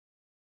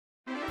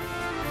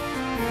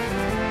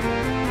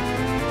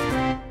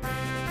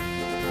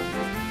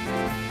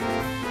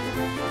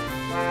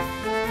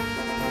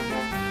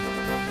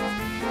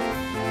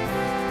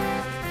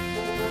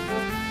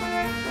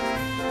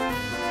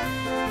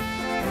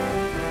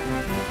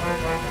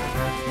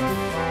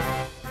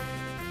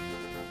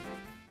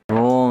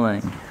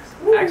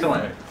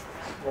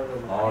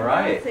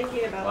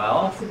talking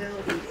about the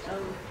possibility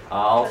of...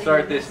 I'll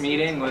start this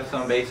meeting with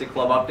some basic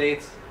club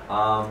updates.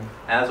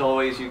 As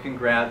always, you can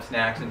grab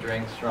snacks and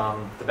drinks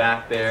from the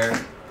back there.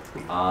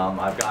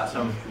 I've got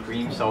some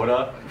cream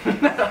soda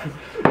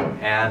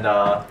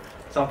and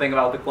something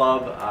about the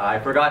club. I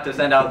forgot to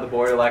send out the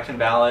board election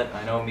ballot.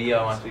 I know Mia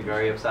must be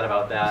very upset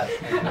about that.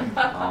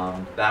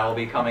 That will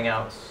be coming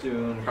out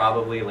soon,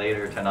 probably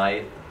later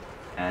tonight.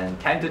 And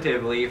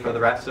tentatively for the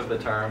rest of the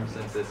term,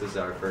 since this is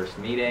our first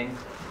meeting,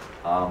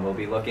 we'll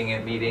be looking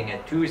at meeting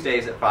at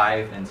Tuesdays at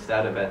 5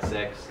 instead of at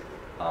 6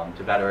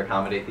 to better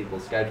accommodate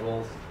people's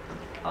schedules.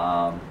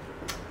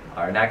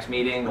 Our next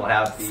meeting will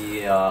have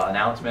the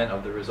announcement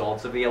of the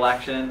results of the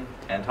election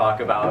and talk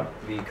about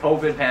the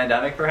COVID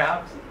pandemic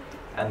perhaps.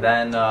 And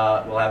then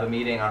we'll have a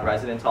meeting on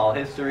residence hall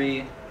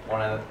history,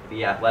 one of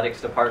the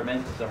athletics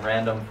department, some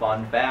random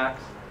fun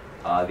facts,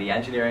 the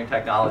engineering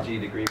technology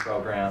degree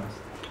programs,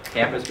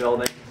 campus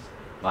buildings,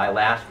 my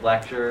last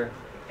lecture,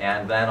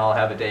 and then I'll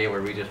have a day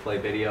where we just play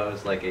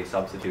videos like a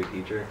substitute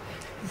teacher.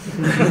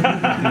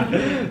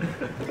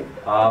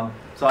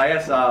 So I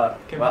guess...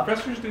 Can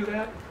professors do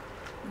that?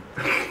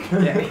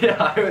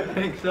 yeah, I would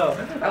think so.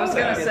 I was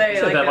going to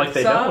say, like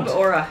a sub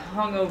or a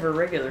hungover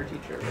regular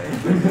teacher,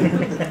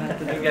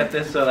 right? I get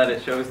this so that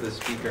it shows the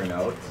speaker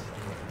notes.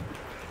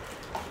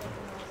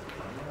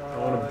 I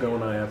want to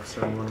bill an IF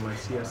starting one of my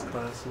CS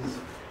classes.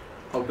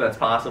 Hope that's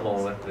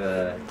possible with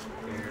the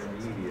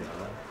intermedia.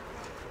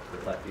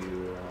 To let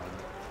you...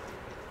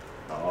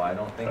 oh, I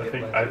don't think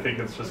I think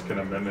it's just going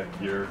to mimic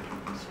your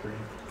screen.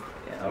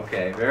 Yeah,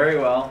 okay, very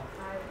well.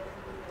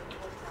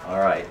 All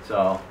right,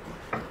 so...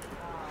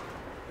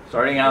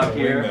 starting out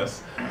here,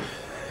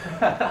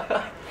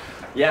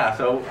 yeah,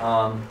 so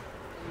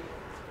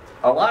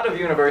a lot of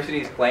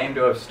universities claim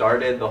to have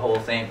started the whole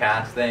St.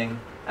 Pat's thing.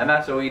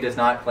 MSOE does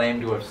not claim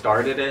to have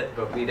started it,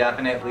 but we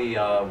definitely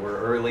were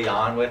early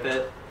on with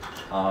it.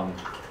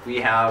 We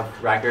have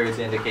records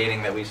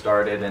indicating that we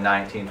started in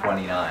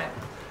 1929.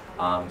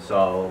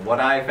 So what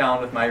I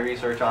found with my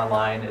research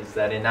online is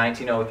that in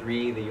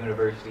 1903, the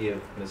University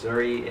of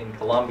Missouri in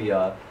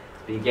Columbia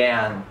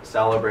began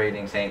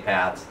celebrating St.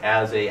 Pat's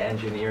as an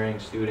engineering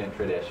student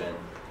tradition.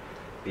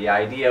 The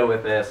idea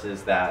with this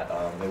is that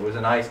it was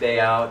a nice day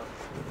out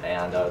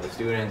and the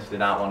students did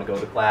not want to go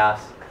to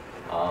class.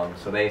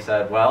 So they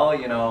said, well,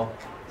 you know,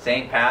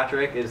 St.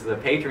 Patrick is the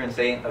patron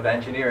saint of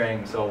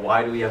engineering, so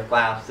why do we have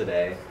class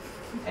today?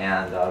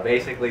 And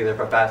basically the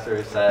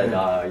professors said,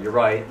 you're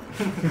right,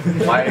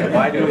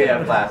 why do we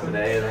have class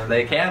today? And then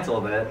they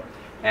canceled it.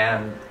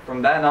 And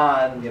from then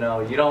on, you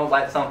know, you don't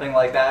let something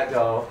like that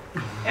go.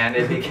 And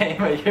it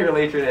became a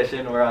yearly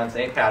tradition where on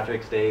St.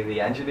 Patrick's Day, the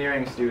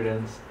engineering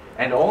students,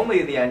 and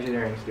only the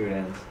engineering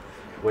students,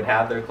 would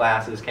have their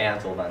classes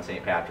canceled on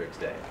St. Patrick's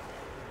Day.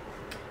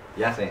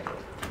 Yes, Angel?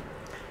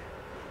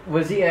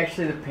 Was he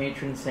actually the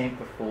patron saint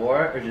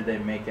before, or did they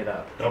make it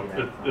up?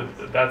 Nope,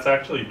 that's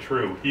actually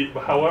true.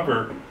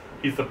 However,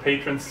 he's the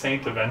patron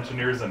saint of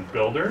engineers and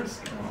builders.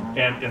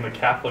 And in the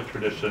Catholic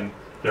tradition,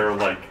 there are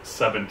like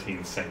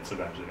 17 saints of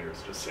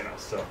engineers, just, you know,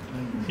 so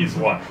he's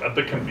one,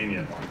 the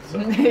convenient one. So.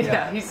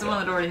 Yeah, he's the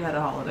one that already had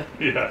a holiday.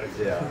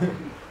 Yeah.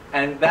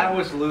 And that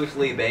was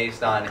loosely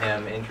based on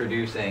him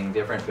introducing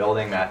different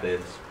building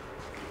methods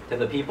to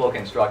the people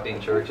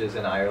constructing churches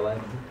in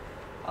Ireland.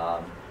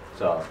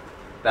 So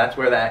that's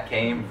where that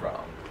came from.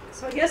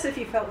 So I guess if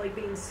you felt like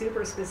being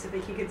super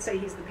specific, you could say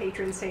he's the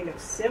patron saint of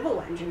civil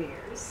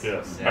engineers.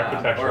 Yes, yeah,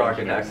 architectural. Or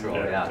architectural,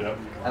 yeah. Yep.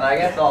 And I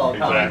guess I'll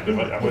exactly.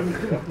 I'm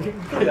with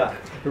you. Yeah.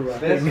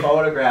 This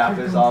photograph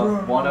is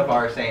of one of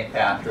our St.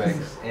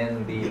 Patrick's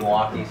in the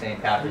Milwaukee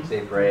St. Patrick's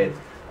Day Parade.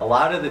 A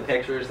lot of the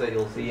pictures that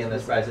you'll see in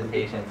this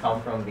presentation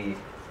come from the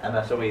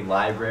MSOE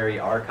Library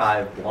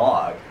Archive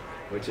blog,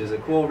 which is a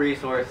cool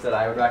resource that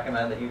I would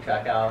recommend that you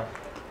check out.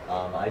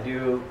 I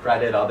do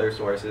credit other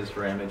sources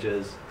for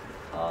images.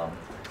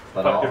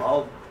 But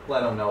I'll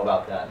let them know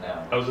about that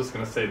now. I was just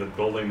going to say the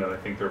building that I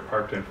think they're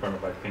parked in front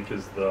of, I think,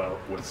 is the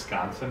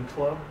Wisconsin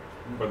Club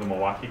or the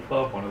Milwaukee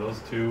Club, one of those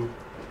two,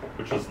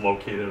 which is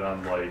located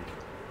on like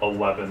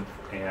 11th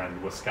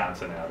and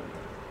Wisconsin Avenue.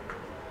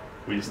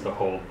 We used to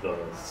hold the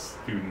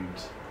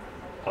student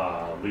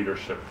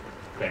leadership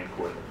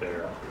banquet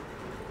there.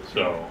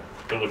 So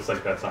it looks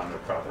like that's on their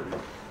property.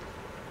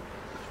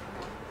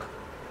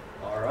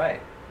 All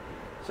right.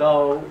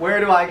 So where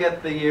do I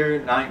get the year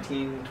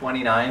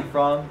 1929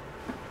 from?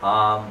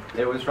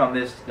 It was from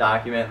this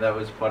document that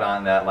was put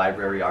on that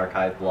library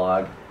archive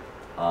blog.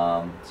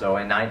 So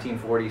in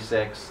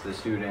 1946, the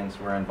students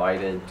were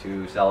invited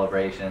to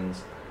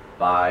celebrations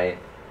by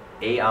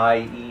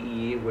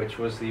AIEE, which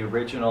was the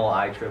original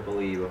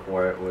IEEE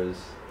before it was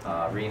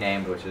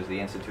renamed, which is the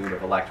Institute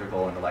of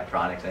Electrical and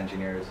Electronics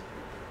Engineers.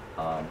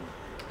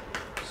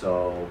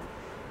 So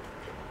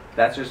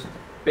that's just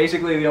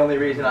basically the only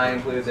reason I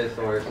include this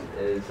source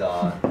is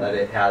that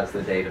it has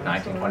the date of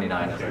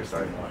 1929 as our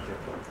starting point.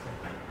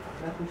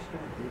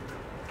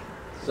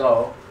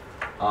 So,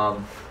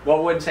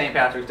 what would St.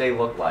 Patrick's Day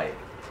look like?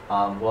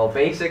 Well,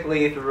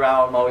 basically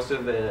throughout most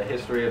of the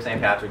history of St.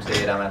 Patrick's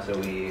Day at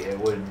MSOE, it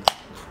would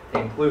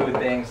include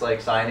things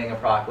like signing a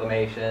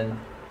proclamation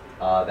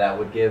that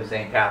would give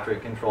St.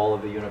 Patrick control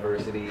of the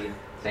university.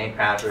 St.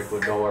 Patrick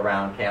would go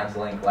around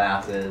canceling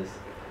classes.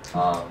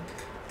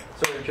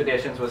 Certain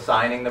traditions with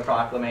signing the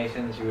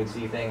proclamations, you would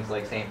see things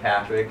like St.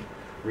 Patrick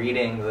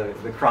reading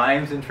the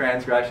crimes and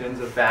transgressions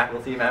of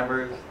faculty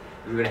members.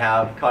 You would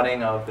have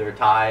cutting of their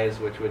ties,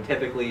 which would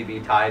typically be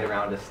tied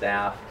around a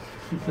staff.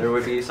 There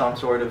would be some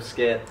sort of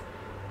skit.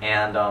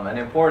 And an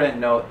important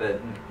note that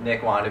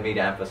Nick wanted me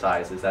to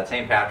emphasize is that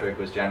St. Patrick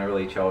was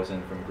generally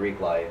chosen from Greek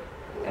life.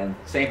 And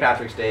St.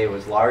 Patrick's Day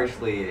was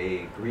largely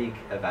a Greek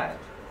event.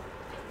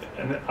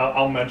 And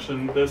I'll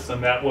mention this,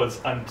 and that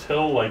was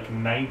until like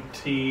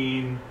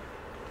mid-80s,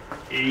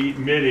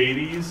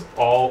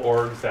 all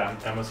orgs at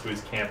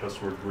MSOE's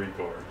campus were Greek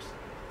orgs.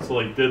 So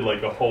like did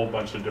like a whole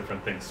bunch of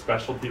different things.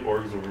 Specialty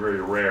orgs were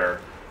very rare.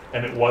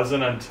 And it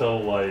wasn't until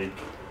like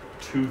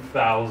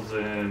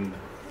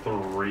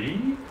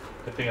 2003,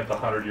 I think at the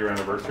 100-year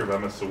anniversary of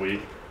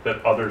MSOE,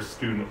 that other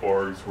student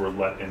orgs were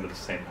let into the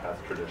St. Pat's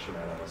tradition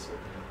at MSOE,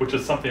 which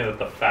is something that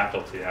the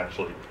faculty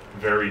actually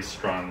very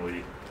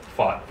strongly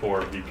fought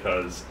for,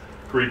 because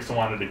Greeks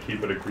wanted to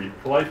keep it a Greek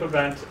life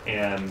event,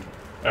 and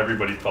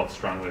everybody felt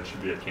strongly it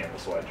should be a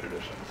campus-wide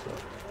tradition.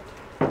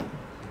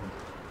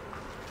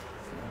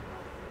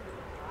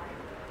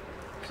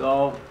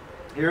 So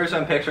here are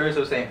some pictures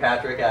of St.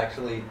 Patrick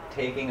actually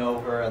taking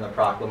over and the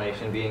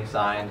proclamation being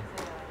signed.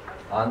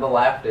 On the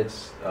left,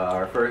 it's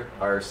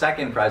our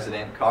second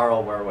president,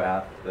 Karl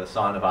Werwath, the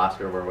son of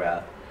Oscar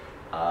Werwath,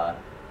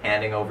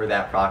 handing over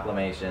that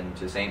proclamation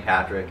to St.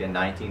 Patrick in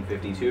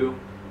 1952.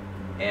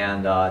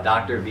 And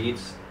Dr.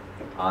 Viets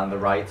on the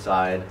right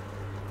side,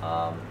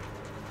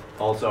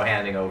 also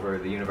handing over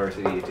the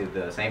university to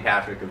the St.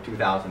 Patrick of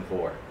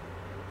 2004.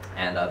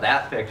 And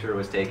that picture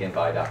was taken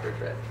by Dr.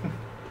 Tritt.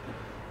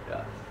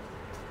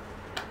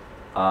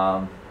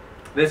 Yeah.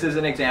 This is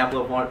an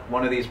example of what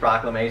one of these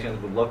proclamations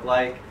would look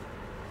like.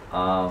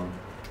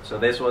 So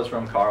this was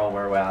from Karl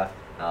Werwath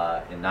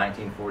in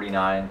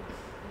 1949.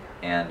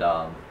 And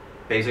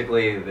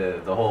basically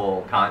the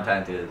whole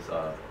content is,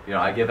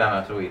 I give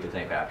MSOE to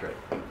St. Patrick.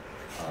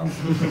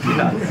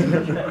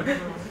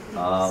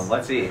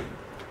 Let's see.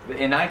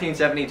 In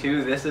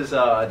 1972, this is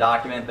a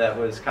document that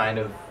was kind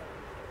of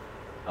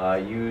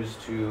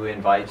used to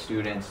invite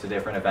students to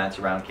different events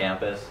around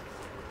campus.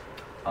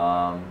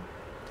 I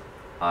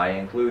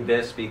include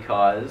this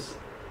because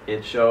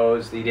it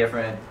shows the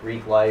different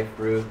Greek life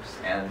groups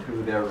and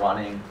who they're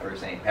running for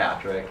St.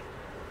 Patrick.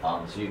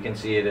 So you can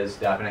see it is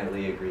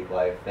definitely a Greek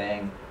life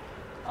thing.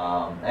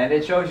 And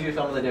it shows you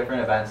some of the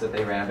different events that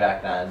they ran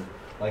back then.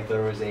 Like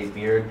there was a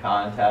beard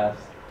contest,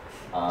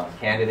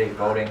 candidate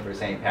voting for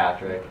St.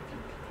 Patrick,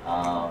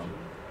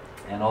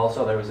 and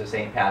also there was a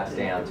St. Pat's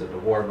dance at the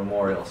War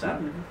Memorial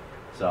Center.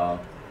 So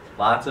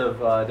lots of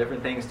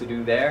different things to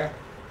do there.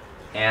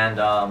 And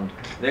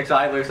Nick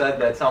Seidler said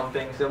that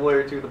something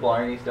similar to the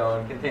Blarney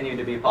Stone continued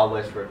to be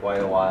published for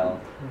quite a while,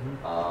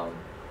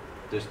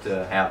 just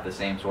to have the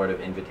same sort of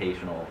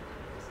invitational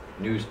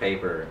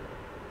newspaper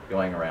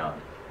going around.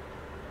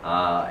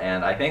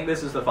 And I think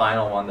this is the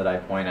final one that I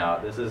point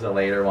out. This is a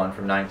later one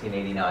from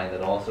 1989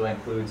 that also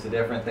includes the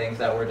different things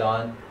that were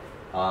done.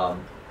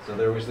 So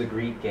there was the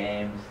Greek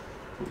Games,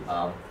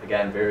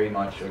 again, very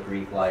much a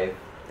Greek life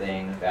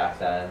thing back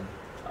then.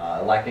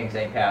 Electing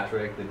St.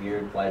 Patrick, the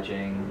beard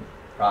pledging,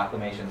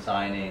 proclamation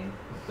signing.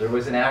 There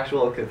was an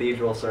actual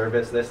cathedral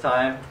service this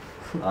time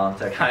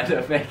to kind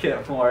of make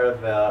it more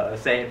of a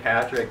St.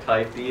 Patrick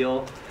type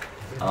deal.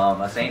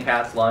 A St.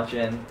 Pat's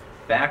luncheon,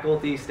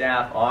 faculty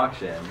staff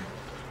auction,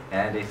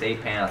 and a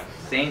St.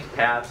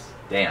 Pat's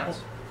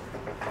dance.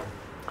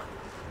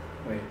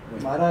 Wait.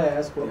 Might I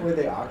ask, what were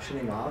they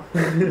auctioning off?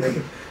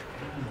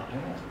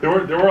 There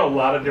were a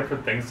lot of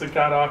different things that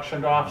got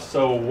auctioned off.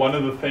 So one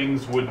of the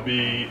things would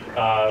be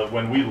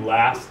when we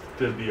last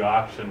did the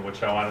auction,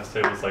 which I want to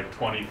say was like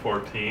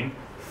 2014,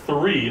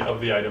 3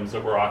 of the items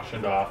that were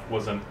auctioned off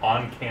was an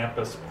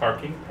on-campus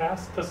parking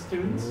pass to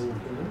students.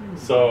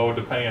 So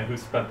depending on who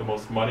spent the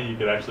most money, you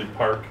could actually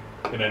park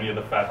in any of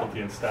the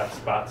faculty and staff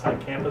spots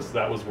on campus.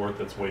 That was worth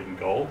its weight in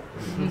gold.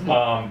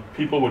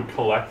 People would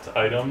collect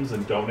items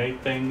and donate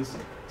things.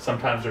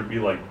 Sometimes there'd be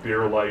like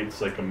beer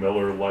lights, like a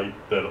Miller light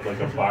that like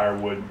a bar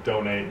would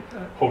donate.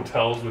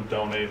 Hotels would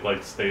donate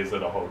like stays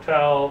at a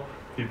hotel.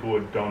 People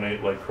would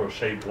donate like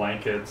crochet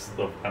blankets,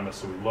 the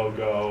MSOE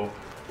logo.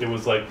 It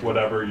was like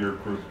whatever your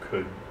group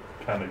could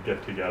kind of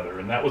get together.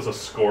 And that was a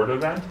scored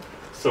event.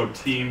 So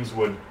teams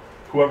would,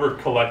 whoever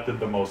collected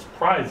the most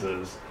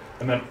prizes,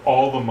 and then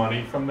all the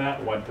money from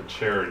that went to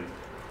charity.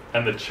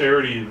 And the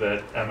charity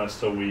that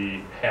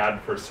MSOE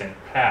had for St.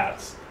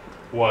 Pat's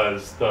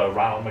was the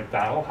Ronald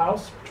McDonald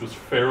House, which was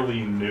fairly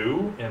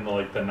new in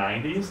like the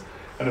 90s.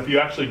 And if you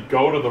actually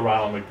go to the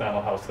Ronald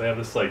McDonald House, they have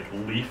this like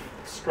leaf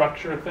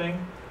structure thing.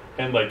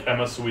 And like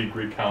MSOE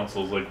Greek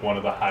Council is like one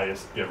of the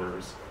highest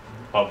givers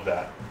of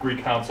that.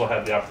 Greek Council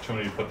had the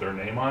opportunity to put their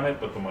name on it,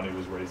 but the money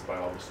was raised by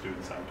all the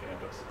students on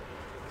campus.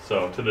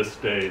 So to this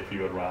day, if you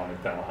go to Ronald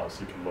McDonald House,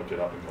 you can look it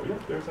up and go,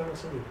 yep, there's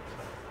MSOE.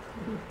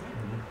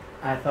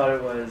 I thought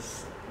it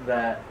was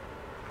that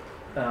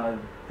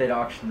they'd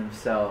auction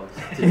themselves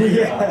to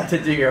do, to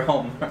do your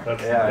homework.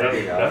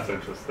 That's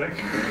interesting.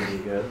 Pretty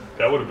good.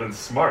 That would have been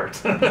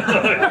smart.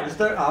 You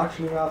start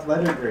auctioning off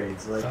letter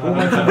grades. Like, who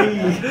wants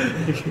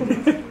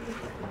to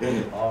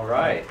be? All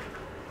right.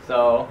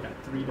 So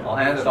I'll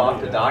hand it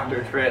off to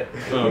Dr. Tritt,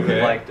 who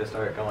would like to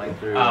start going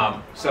through.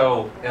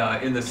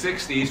 In the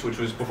 60s, which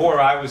was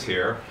before I was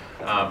here,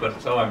 but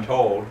so I'm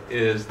told,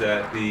 is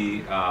that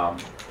the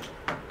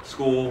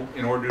school,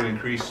 in order to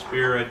increase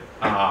spirit,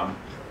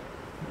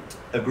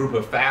 a group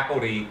of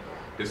faculty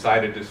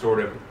decided to sort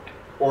of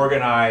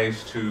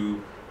organize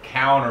to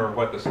counter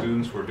what the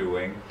students were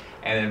doing.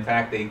 And in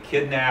fact, they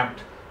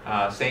kidnapped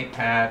St.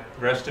 Pat,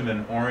 dressed him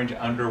in orange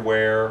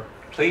underwear,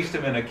 placed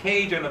him in a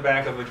cage on the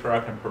back of a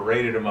truck, and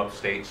paraded him up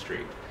State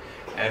Street.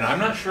 And I'm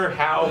not sure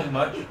how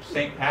much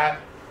St. Pat,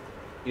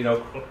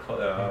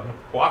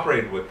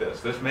 cooperated with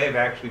this. This may have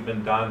actually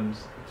been done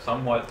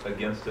somewhat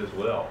against his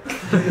will.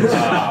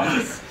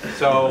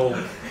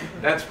 So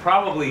that's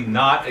probably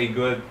not a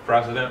good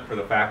precedent for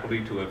the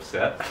faculty to have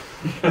set.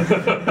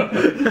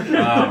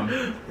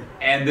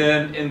 And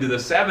then into the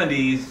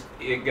 70s,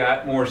 it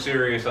got more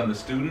serious on the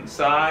student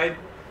side.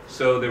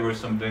 So there was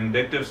some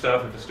vindictive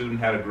stuff if a student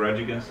had a grudge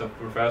against a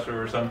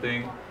professor or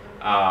something.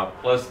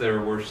 Plus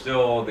there were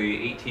still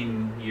the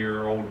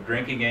 18-year-old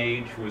drinking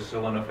age was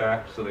still in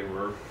effect, so there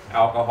were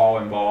alcohol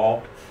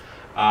involved.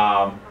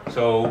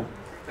 So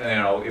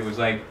it was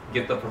like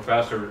get the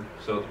professor,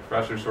 so the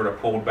professor sort of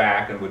pulled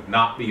back and would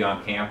not be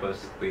on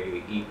campus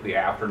the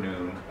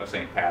afternoon of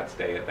St. Pat's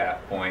Day at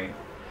that point.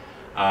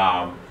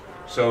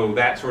 So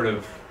that sort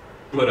of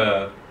put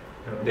a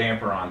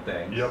damper on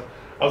things. Yep.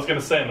 I was going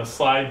to say in the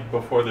slide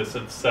before this,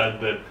 it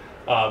said that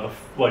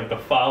the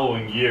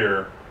following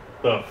year,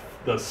 the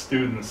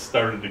students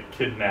started to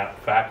kidnap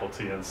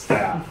faculty and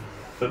staff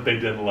that they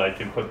didn't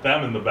like and put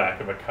them in the back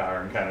of a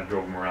car and kind of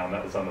drove them around.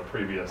 That was on the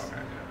previous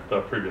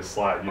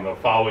slide.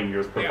 Following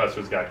years,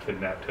 professors got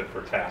kidnapped tit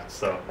for tat.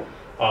 So,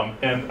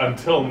 and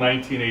until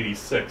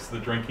 1986, the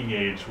drinking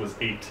age was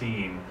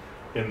 18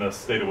 in the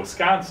state of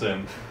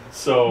Wisconsin.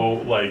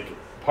 So,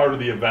 part of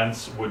the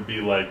events would be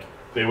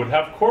they would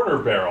have quarter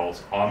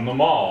barrels on the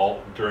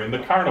mall during the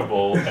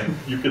carnival, and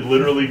you could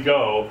literally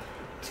go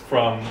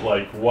from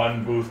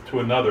one booth to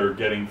another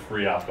getting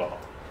free alcohol.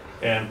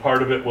 And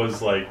part of it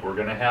was we're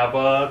going to have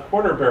a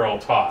quarter barrel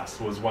toss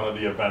was one of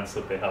the events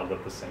that they held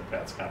at the St.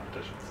 Pat's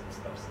competitions and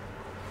stuff. So,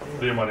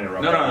 didn't want to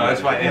interrupt. No,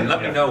 that's fine. And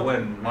let me know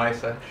when my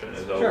section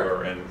is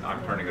over, and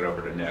I'm turning it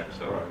over to Nick,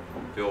 so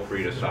feel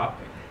free to stop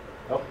me.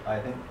 Oh, I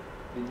think,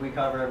 did we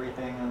cover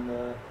everything on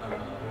the...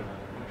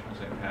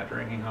 St. Pat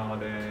drinking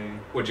holiday,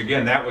 which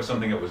again, that was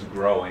something that was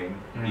growing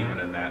even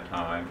in that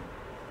time.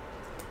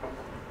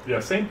 Yeah,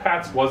 St.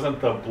 Pat's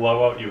wasn't the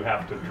blowout you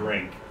have to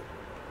drink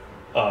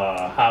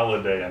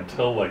holiday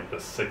until the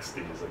 60s.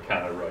 It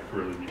kind of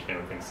really became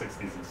a thing,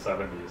 60s and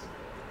 70s.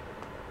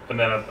 And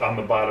then on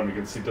the bottom you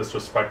can see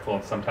disrespectful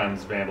and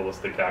sometimes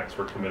vandalistic acts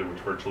were committed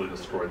which virtually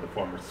destroyed the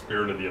former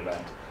spirit of the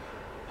event.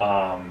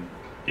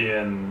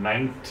 In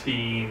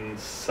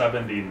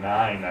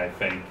 1979, I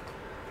think,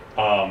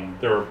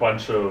 there were a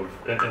bunch of,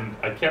 and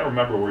I can't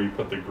remember where you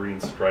put the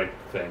green stripe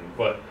thing,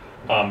 but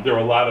there were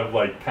a lot of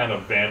kind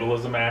of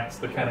vandalism acts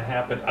that kind of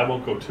happened. I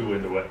won't go too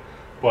into it,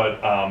 but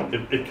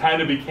it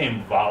kind of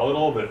became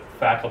volatile that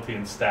faculty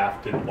and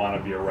staff didn't want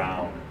to be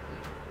around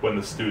when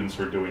the students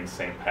were doing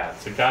St.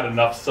 Pat's. It got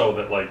enough so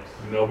that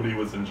nobody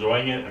was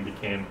enjoying it and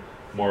became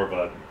more of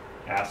an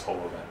asshole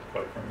event,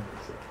 quite frankly.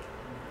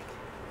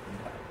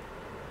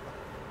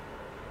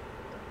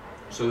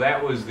 So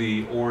that was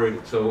the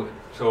so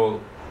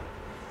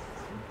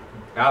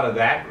out of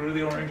that grew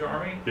the Orange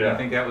Army. Yeah. I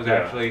think that was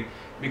actually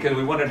because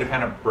we wanted to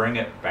kind of bring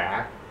it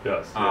back.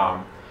 Yes.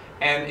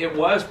 And it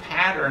was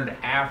patterned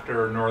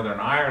after Northern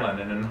Ireland,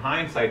 and in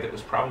hindsight, that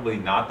was probably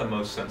not the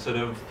most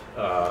sensitive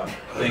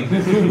thing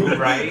to do,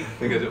 right?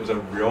 Because it was a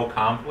real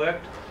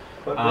conflict.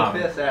 But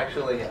with this,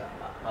 actually,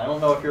 I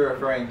don't know if you're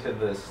referring to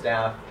the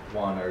staff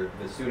one or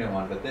the student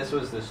one, but this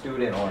was the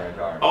student Orange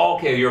Army. Oh,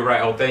 okay, you're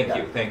right. Oh, thank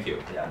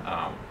you.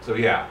 Yeah. So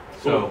yeah.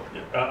 So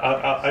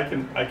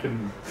I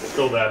can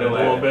fill that in a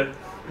little bit.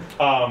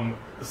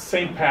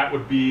 St. Pat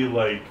would be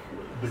the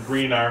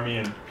Green Army,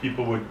 and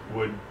people would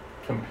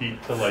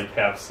compete to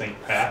have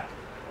St. Pat.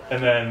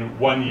 And then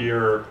one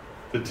year,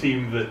 the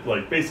team that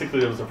basically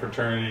there was a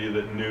fraternity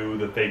that knew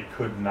that they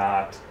could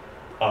not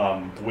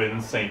win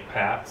St.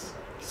 Pat's,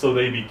 so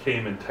they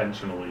became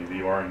intentionally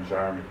the Orange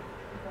Army.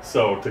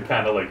 So to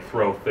kind of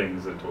throw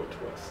things into a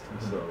twist.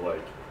 So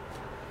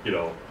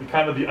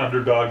kind of the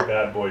underdog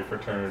bad boy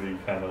fraternity,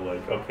 kind of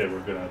okay, we're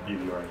gonna be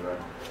the Orange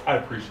Army. I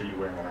appreciate you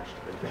wearing orange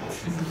today.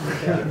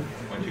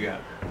 what you got?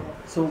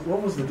 So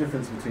what was the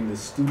difference between the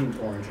student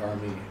Orange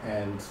Army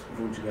and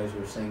what you guys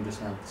were saying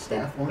just now,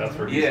 staff Orange That's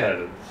where Army? he's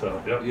headed.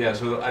 So Yeah,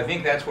 so I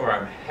think that's where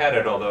I'm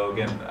headed, although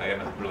again, I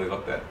haven't really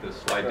looked at this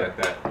slide deck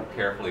that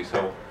carefully.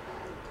 So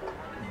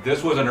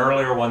this was an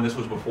earlier one, this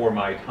was before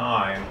my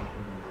time.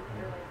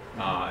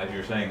 As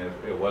you're saying,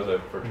 it was a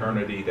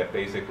fraternity that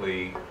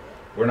basically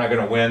we're not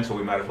going to win, so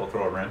we might as well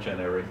throw a wrench in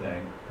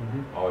everything.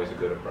 Always a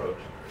good approach.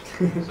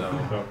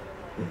 So,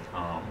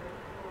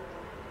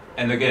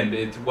 and again,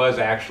 it was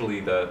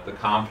actually the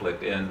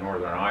conflict in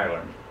Northern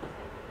Ireland.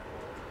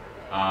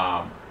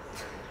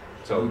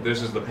 So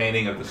this is the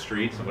painting of the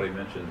street. Somebody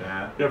mentioned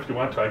that. Yeah, if you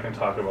want to, I can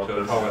talk about So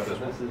this. talk about this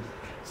one.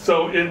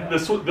 So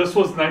this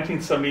was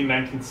 1970,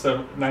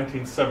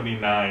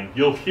 1979.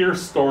 You'll hear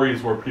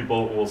stories where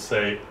people will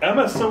say,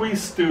 MSOE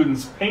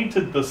students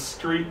painted the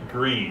street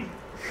green.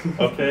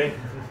 Okay?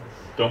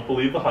 Don't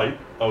believe the hype.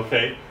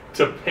 Okay?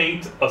 To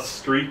paint a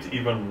street,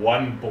 even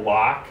one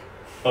block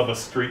of a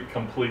street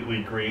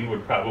completely green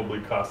would probably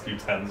cost you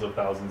tens of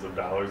thousands of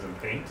dollars in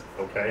paint.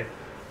 Okay?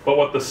 But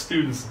what the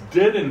students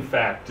did in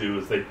fact do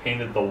is they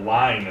painted the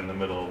line in the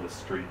middle of the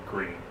street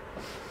green.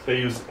 They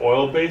used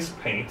oil-based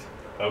paint,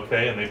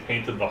 okay, and they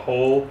painted the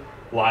whole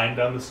line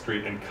down the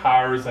street, and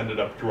cars ended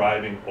up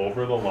driving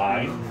over the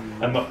line.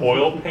 And the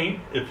oil paint,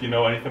 if you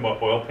know anything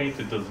about oil paint,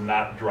 it does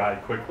not dry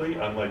quickly,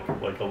 unlike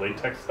a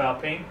latex style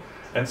paint.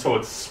 And so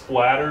it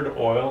splattered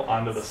oil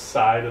onto the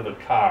side of the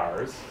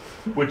cars,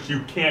 which you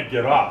can't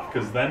get off,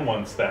 because then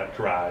once that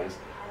dries,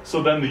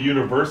 so then the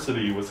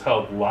university was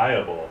held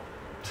liable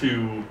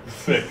to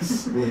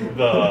fix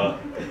the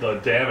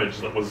damage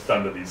that was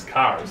done to these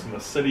cars. And the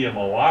city of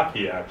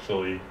Milwaukee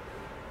actually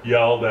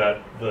yelled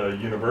at the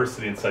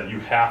university and said, you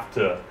have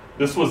to,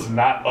 this was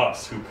not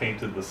us who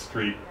painted the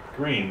street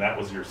green, that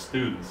was your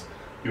students.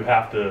 You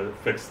have to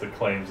fix the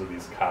claims of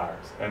these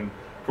cars. And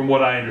from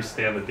what I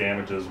understand, the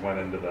damages went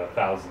into the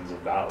thousands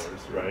of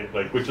dollars, right?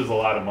 Like, which is a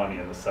lot of money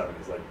in the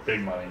 70s, like big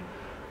money.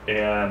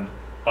 And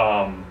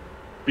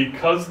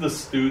because the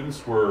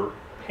students were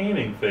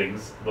painting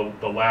things,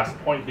 the last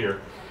point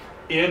here,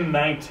 in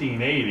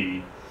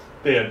 1980,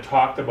 they had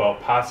talked about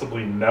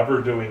possibly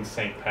never doing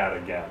St. Pat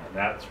again. And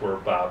that's where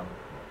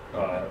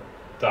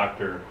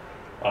Dr.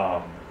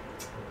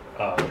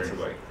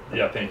 Strangeway.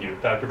 Yeah, thank you.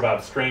 Dr. Bob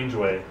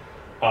Strangeway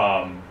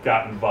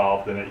got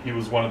involved in it. He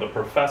was one of the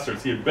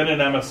professors. He had been an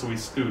MSOE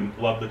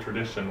student, loved the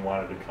tradition,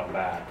 wanted to come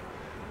back.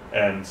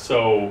 And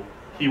so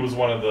he was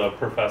one of the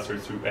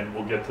professors who, and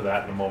we'll get to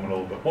that in a moment a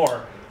little bit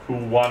more, who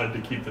wanted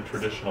to keep the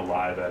tradition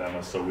alive at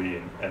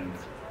MSOE. And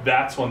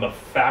that's when the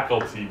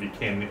faculty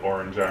became the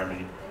Orange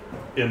Army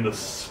in the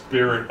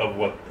spirit of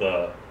what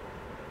the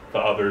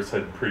others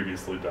had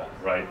previously done,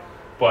 right?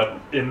 But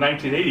in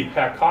 1980,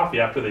 Pat Coffey,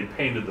 after they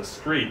painted the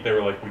street, they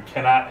were like, we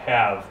cannot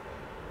have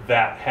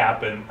that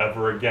happen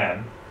ever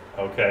again,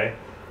 okay?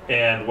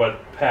 And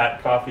what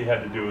Pat Coffey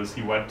had to do is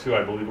he went to,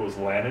 I believe it was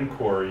Land and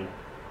Quarry,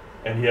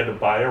 and he had to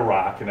buy a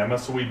rock, and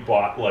MSOE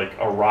bought like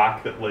a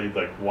rock that weighed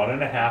like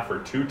 1.5 or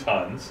 2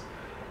 tons,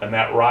 and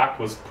that rock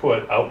was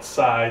put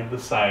outside the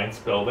science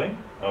building,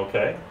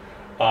 okay?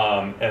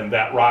 And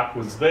that rock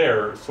was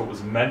there, so it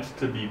was meant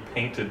to be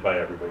painted by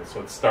everybody.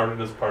 So it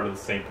started as part of the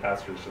St.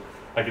 Pat's tradition.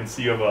 I can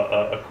see you have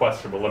a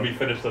question, but let me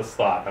finish this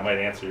thought. I might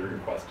answer your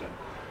question.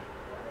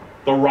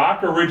 The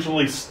rock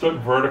originally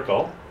stood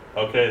vertical,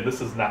 okay?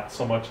 This is not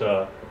so much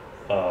a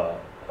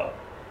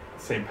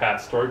St.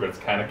 Pat's story, but it's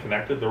kind of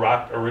connected. The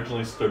rock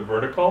originally stood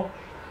vertical,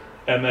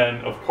 and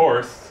then, of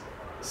course,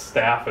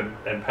 staff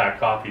and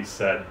Pat Coffey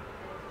said,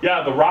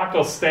 yeah, the rock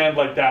will stand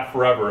like that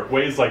forever. It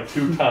weighs like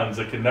 2 tons.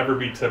 It can never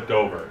be tipped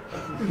over.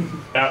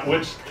 At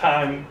which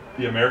time,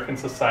 the American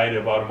Society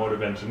of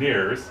Automotive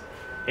Engineers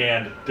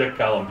and Dick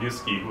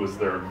Golembiewski, who was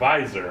their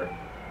advisor,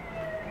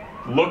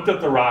 looked at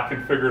the rock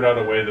and figured out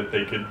a way that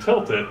they could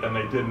tilt it, and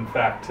they did, in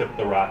fact, tip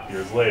the rock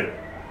years later.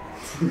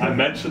 I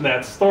mentioned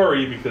that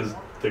story because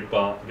Dick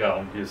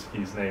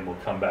Golembiewski's name will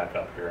come back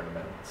up here in a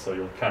minute. So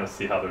you'll kind of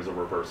see how there's a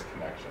reverse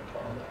connection to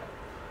all that.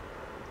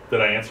 Did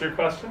I answer your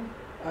question?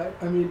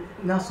 I mean,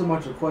 not so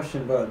much a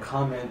question, but a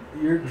comment.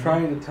 You're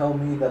trying to tell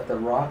me that the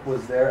rock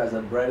was there as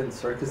a bread in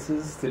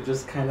circuses to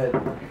just kind of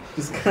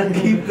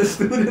keep the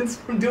students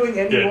from doing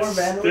any more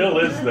vandalism? It still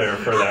is there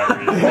for that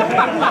reason.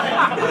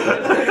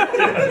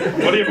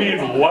 What do you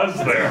mean was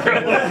there?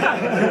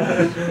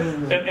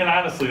 and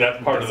honestly,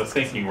 that's part of the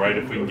thinking, right?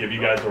 If we can give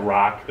you guys a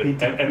rock,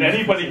 and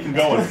anybody can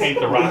go and paint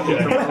the rock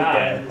at any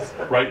time,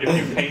 right? If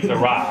you paint the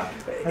rock,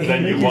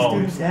 then you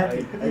won't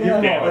damage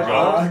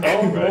others.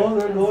 They're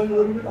going a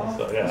little bit off.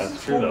 So, yeah,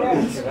 that's true though.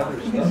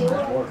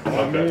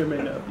 I may or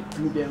may not be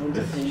too down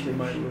to paint in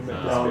my room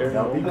at this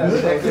That would be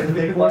good. I could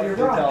take one of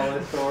your tell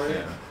this story.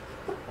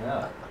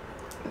 Yeah.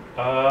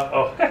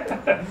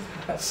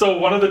 So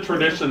one of the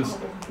traditions,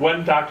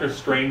 when Dr.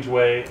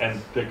 Strangeway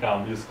and Dick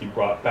Golembiewski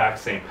brought back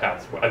St.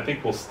 Pat's, I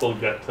think we'll still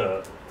get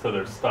to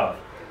their stuff.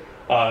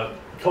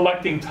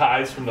 Collecting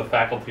ties from the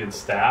faculty and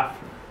staff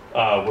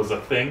was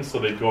a thing, so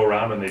they'd go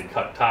around and they'd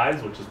cut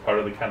ties, which is part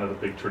of the kind of the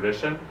big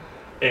tradition.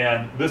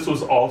 And this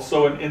was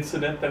also an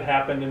incident that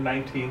happened in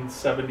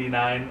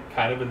 1979,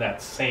 kind of in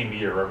that same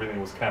year. Everything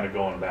was kind of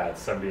going bad,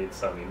 78,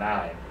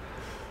 79.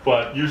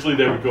 But usually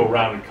they would go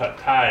around and cut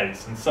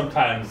ties, and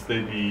sometimes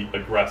they'd be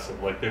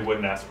aggressive. Like they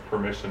wouldn't ask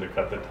permission to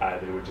cut the tie,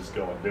 they would just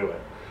go and do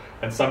it.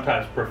 And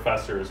sometimes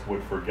professors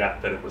would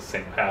forget that it was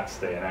St. Pat's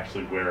Day and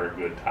actually wear a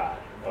good tie,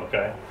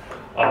 okay?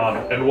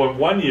 And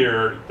one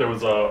year, there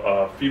was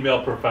a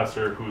female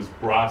professor whose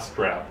bra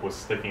strap was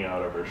sticking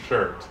out of her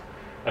shirt.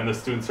 And the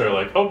students are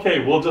like, okay,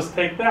 we'll just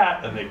take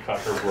that. And they cut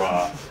her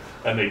bra,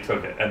 and they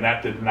took it. And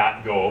that did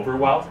not go over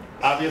well,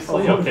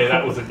 obviously. Okay,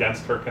 that was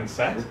against her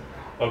consent.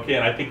 Okay,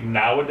 and I think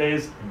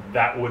nowadays,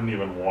 that wouldn't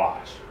even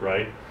wash,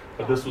 right?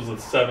 But this was the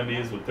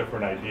 70s with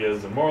different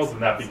ideas and morals,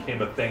 and that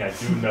became a thing. I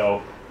do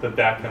know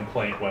that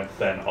complaint went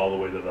then all the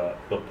way to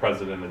the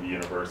president of the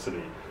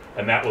university.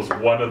 And that was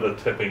one of the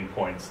tipping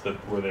points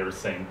where they were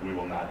saying, we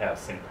will not have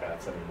St.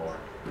 Pat's anymore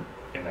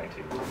in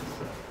 1980.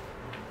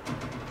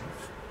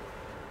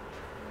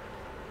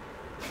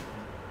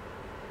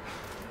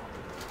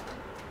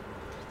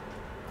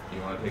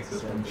 You want to take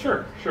this one?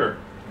 Sure.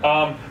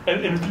 And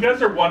if you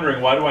guys are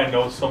wondering, why do I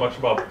know so much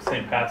about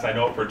St. Pat's? I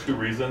know it for two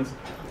reasons.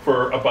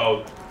 For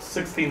about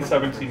 16,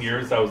 17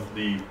 years, I was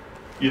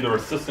either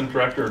assistant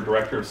director or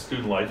director of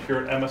student life here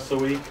at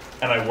MSOE,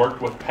 and I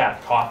worked with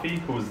Pat Coffey,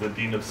 who was the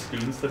dean of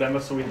students that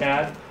MSOE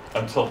had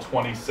until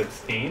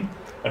 2016.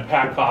 And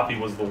Pat Coffey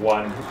was the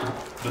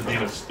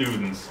dean of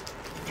students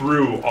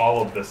through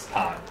all of this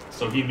time.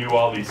 So he knew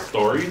all these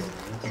stories,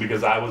 and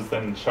because I was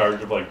then in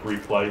charge of like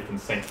Greek life and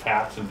St.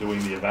 Pat's and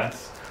doing the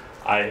events,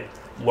 I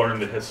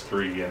learned the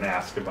history and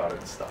asked about it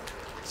and stuff.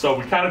 So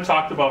we kind of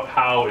talked about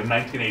how in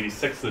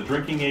 1986 the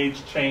drinking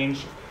age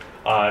changed.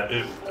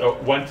 It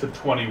went to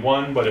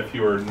 21, but if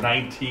you were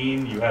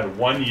 19, you had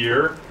 1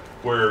 year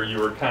where you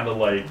were kind of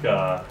like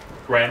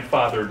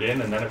grandfathered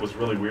in, and then it was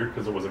really weird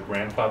because it was a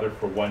grandfather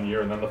for 1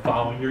 year, and then the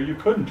following year you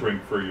couldn't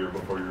drink for a year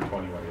before you were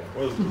 21 again.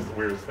 Well, it was just the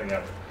weirdest thing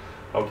ever.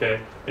 Okay,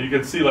 and you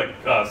can see like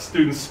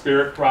student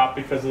spirit drop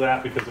because of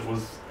that, because it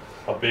was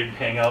a big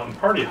hangout and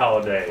party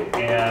holiday,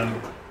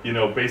 and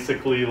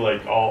basically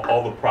like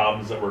all the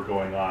problems that were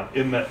going on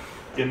in the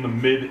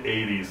mid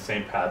 80s.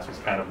 St. Pat's was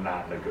kind of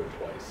not in a good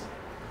place.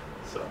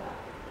 So,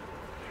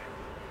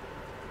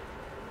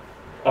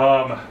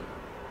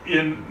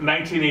 in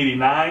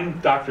 1989,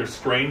 Dr.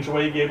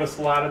 Strangeway gave us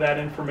a lot of that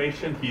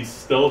information. He's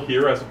still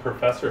here as a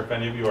professor. If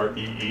any of you are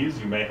EEs,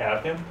 you may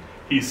have him.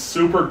 He's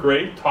super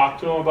great. Talk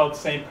to him about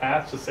St.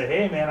 Pat's. Just say,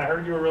 hey man, I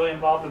heard you were really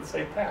involved in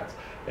St. Pat's.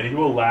 And he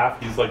will laugh.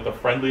 He's like the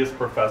friendliest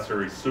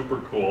professor. He's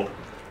super cool.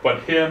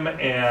 But him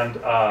and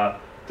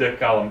Dick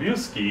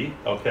Golembiewski,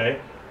 okay,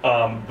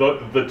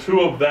 the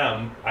two of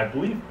them, I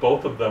believe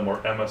both of them were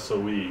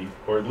MSOE,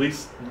 or at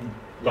least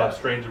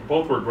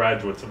both were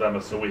graduates of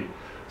MSOE.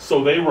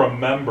 So they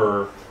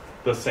remember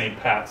the St.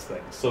 Pat's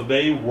thing. So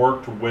they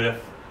worked with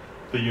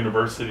the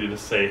university to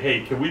say,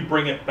 hey, can we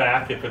bring it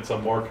back if it's a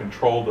more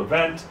controlled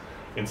event?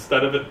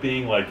 Instead of it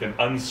being like an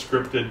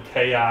unscripted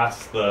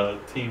chaos, the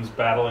teams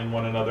battling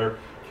one another,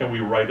 can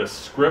we write a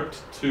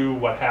script to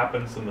what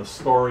happens in the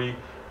story?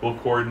 We'll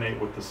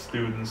coordinate with the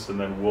students, and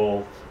then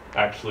we'll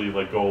actually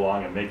like go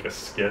along and make a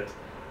skit.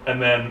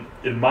 And then,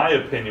 in my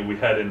opinion, we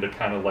head into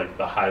kind of like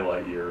the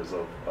highlight years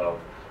of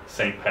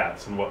St.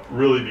 Pat's and what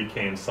really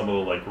became some of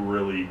the like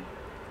really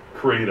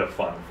creative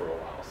fun for a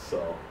while.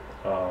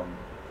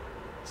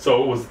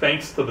 So it was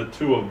thanks to the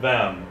two of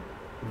them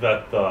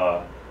that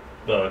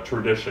the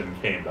tradition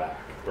came back,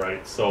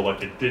 right? So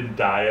like it didn't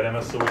die at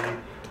MSOE,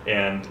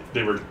 and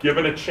they were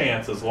given a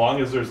chance. As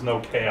long as there's no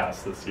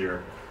chaos this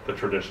year, the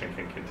tradition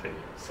can continue.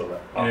 So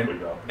that off we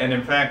go. And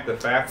in fact, the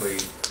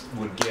faculty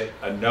would get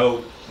a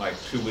note like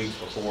 2 weeks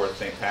before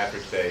St.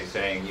 Patrick's Day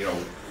saying,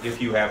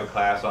 if you have a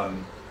class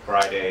on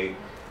Friday,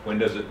 when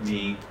does it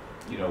meet?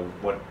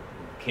 What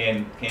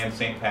can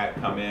St. Pat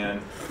come in?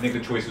 I think the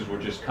choices were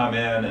just come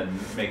in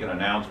and make an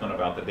announcement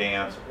about the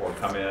dance, or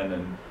come in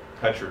and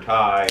cut your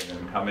tie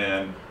and come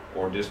in,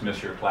 or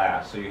dismiss your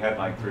class. So you had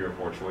like 3 or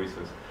 4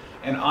 choices.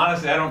 And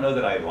honestly, I don't know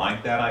that I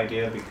liked that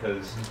idea,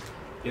 because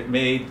it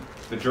made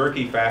the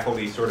jerky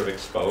faculty sort of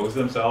expose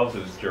themselves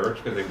as jerks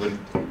because they wouldn't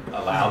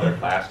allow their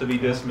class to be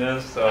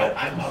dismissed. So,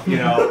 I think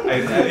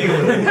it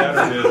would be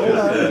better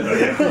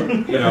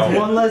to just,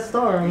 one less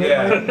star.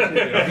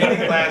 Any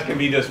class can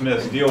be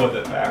dismissed, deal with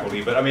it,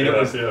 faculty. But I mean,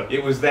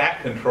 it was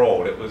that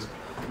controlled. It was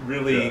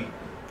really,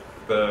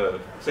 the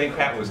St.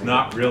 Pat was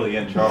not really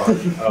in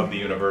charge of the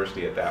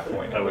university at that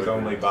point. It was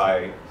only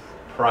by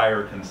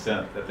prior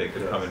consent that they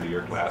could come into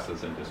your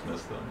classes and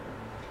dismiss them.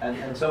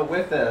 And so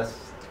with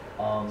this,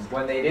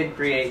 when they did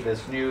create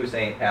this new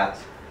St.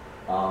 Pat's,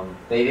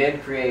 they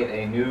did create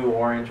a new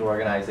Orange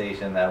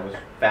organization that was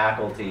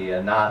faculty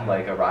and not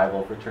like a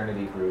rival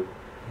fraternity group.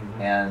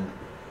 And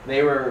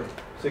they were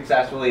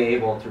successfully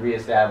able to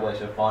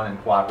reestablish a fun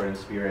and cooperative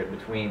spirit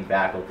between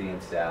faculty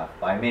and staff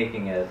by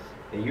making it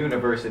a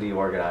university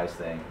organized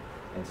thing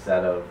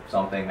instead of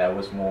something that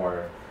was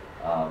more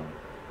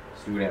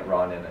student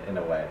run in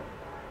a way.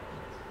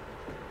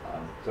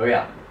 So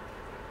yeah,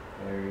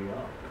 there you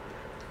go.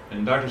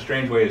 And Dr.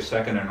 Strangeway is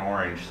second in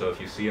orange, so if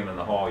you see him in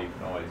the hall, you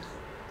can always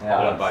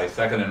call him by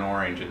second in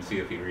orange and see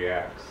if he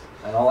reacts.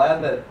 And I'll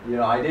add that,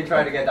 I did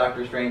try to get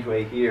Dr.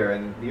 Strangeway here,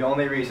 and the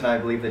only reason I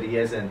believe that he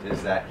isn't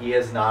is that he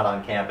is not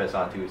on campus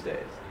on Tuesdays.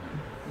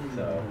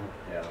 So,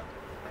 yeah.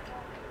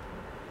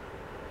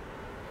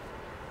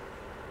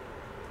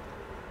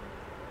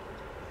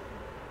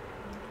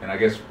 And I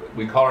guess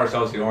we call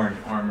ourselves the Orange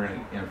Army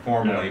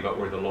informally, Yeah. but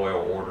we're the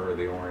Loyal Order of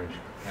the Orange,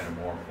 kind of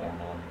more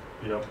formally.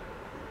 Yep.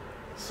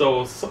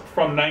 So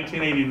from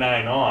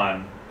 1989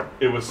 on,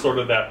 it was sort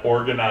of that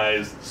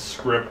organized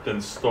script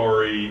and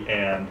story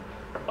and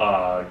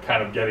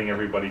kind of getting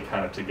everybody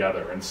kind of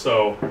together. And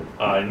so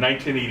in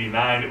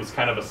 1989, it was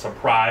kind of a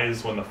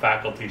surprise when the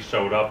faculty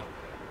showed up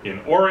in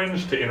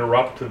orange to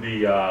interrupt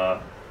the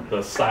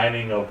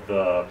signing of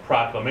the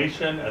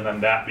proclamation, and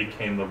then that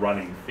became the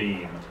running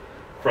theme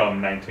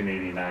from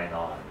 1989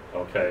 on.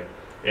 Okay,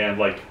 and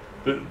like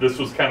this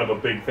was kind of a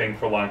big thing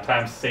for a long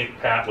time. St.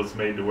 Pat was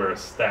made to wear a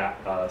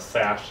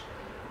sash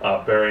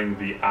bearing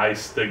the I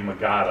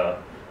Stigmata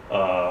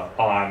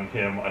on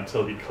him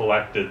until he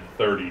collected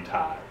 30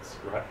 tithes,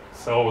 right?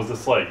 So it was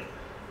just like,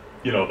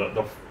 you know,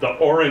 the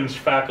orange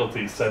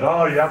faculty said,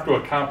 oh, you have to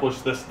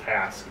accomplish this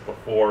task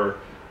before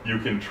you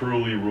can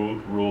truly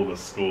rule the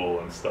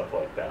school and stuff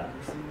like that.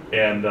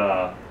 And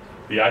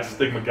the I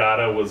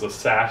Stigmata was a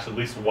sash at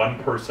least one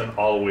person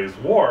always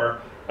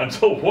wore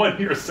until one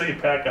year St.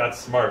 Pat got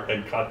smart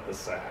and cut the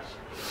sash.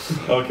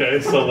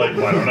 Okay, so like,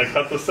 why don't I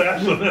cut the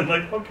sash? And then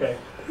like, okay.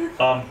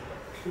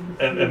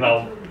 And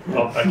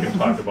I can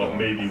talk about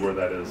maybe where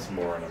that is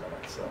more in a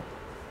minute. So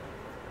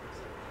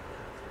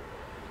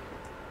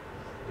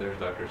There's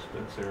Dr.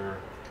 Spitzer.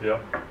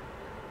 yep.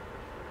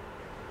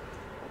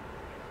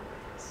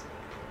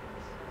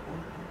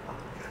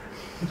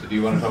 So do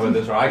you want to talk about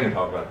this, or I can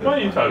talk about this? Why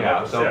don't you one? talk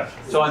about this, yeah.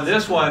 So on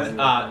this one,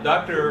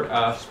 Dr.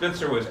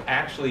 Spitzer was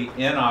actually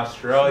in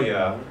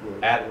Australia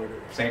at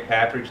St.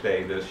 Patrick's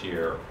Day this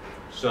year.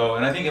 So,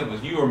 and I think it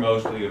was you were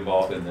mostly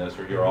involved in this,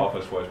 or your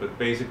office was, but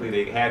basically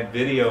they had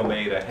video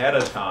made ahead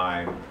of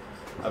time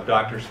of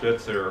Dr.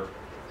 Spitzer,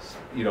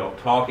 you know,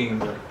 talking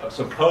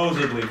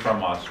supposedly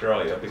from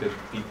Australia, because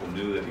people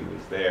knew that he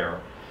was there.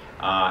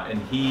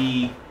 And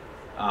he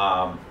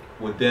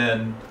would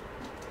then,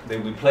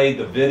 we played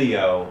the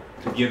video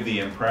to give the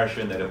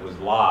impression that it was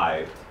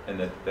live and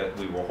that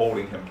we were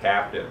holding him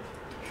captive.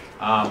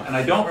 And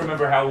I don't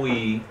remember how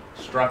we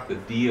struck the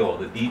deal,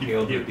 the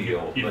details of the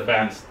deal. He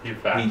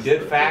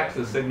did fax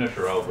the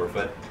signature over,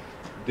 but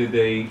did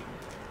they?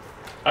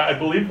 I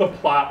believe the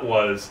plot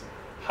was,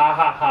 ha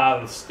ha ha,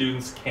 the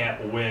students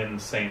can't win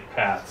St.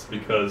 Pat's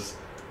because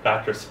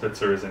Dr.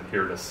 Spitzer isn't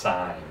here to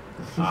sign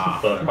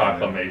the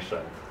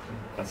proclamation.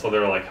 And so they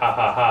were like, ha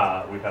ha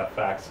ha, we have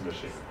fax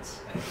machines.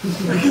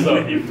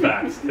 So he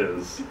faxed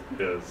his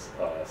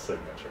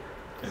signature.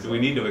 And do we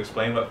need to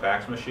explain what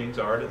fax machines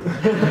are? You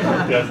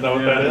guys know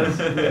what that is?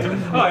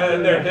 Oh, yeah,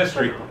 they're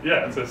history.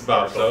 Yeah, it's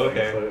historical. So,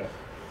 okay. So,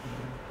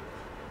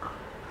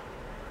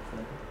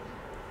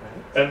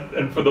 yeah.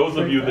 And for those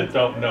of you that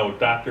don't know,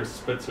 Dr.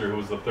 Spitzer, who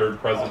was the third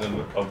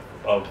president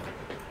of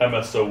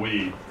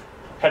MSOE,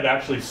 had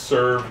actually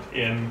served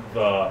in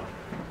the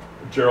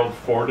Gerald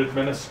Ford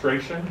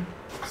administration.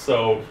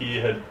 So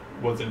he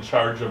was in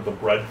charge of the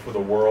Bread for the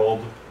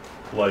World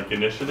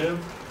initiative.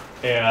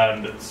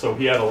 And so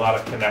he had a lot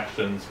of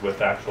connections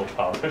with actual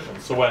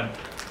politicians. So when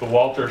the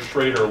Walter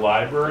Schrader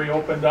Library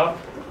opened up,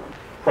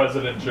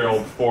 President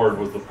Gerald Ford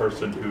was the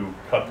person who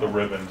cut the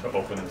ribbon to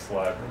open this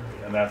library.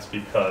 And that's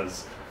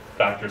because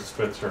Dr.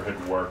 Spitzer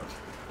had worked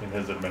in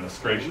his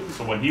administration.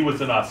 So when he was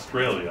in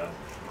Australia,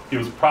 he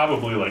was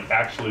probably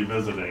actually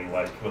visiting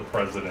the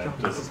president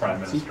or the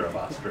prime minister of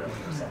Australia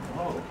or something.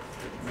 Oh.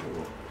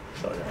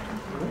 So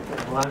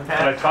yeah.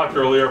 And I talked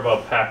earlier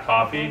about Pat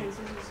Coffey.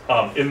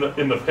 In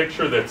the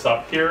picture that's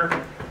up here,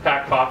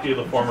 Pat Coffey,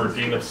 the former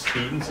dean of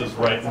students, is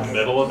right in the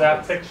middle of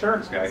that picture.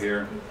 This guy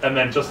here. And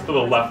then just to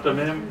the left of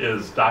him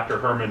is Dr.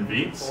 Hermann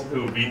Viets,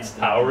 who Viets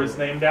Tower is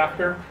named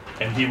after,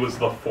 and he was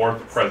the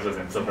fourth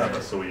president of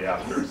MSOE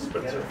after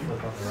Spitzer.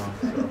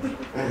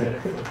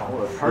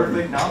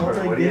 Perfect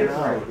number. What do you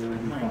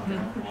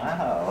know?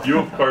 Wow. You,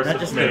 of course,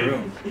 have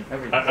made...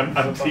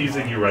 I'm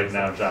teasing you right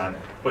now, John,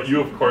 but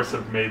you, of course,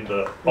 have made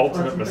the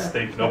ultimate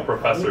mistake no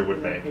professor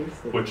would make,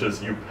 which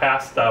is you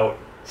passed out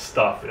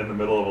stuff in the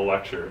middle of a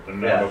lecture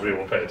and then nobody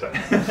will pay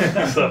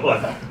attention. So,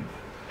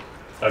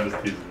 I'm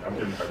just teasing you. I'm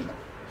giving you a hard time.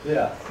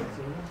 Yeah.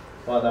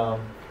 But,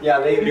 yeah,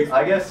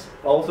 I guess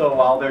also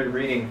while they're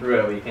reading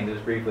through it, we can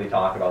just briefly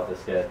talk about the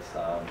skits.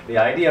 The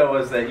idea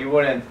was that you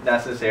wouldn't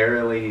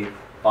necessarily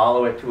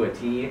follow it to a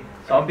T.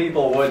 Some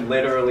people would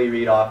literally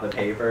read off the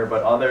paper,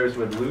 but others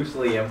would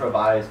loosely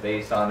improvise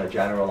based on a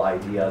general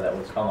idea that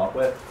was come up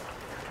with.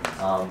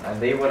 And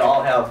they would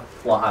all have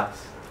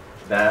plots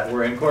that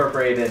were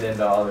incorporated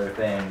into other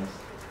things.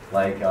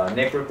 Like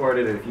Nick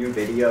recorded a few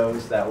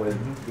videos that would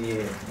be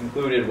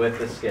included with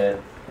the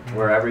skit,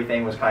 where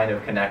everything was kind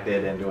of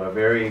connected into a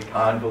very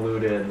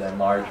convoluted and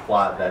large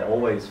plot that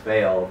always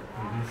failed,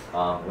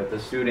 with the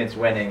students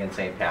winning and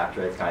St.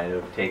 Patrick kind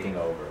of taking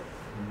over.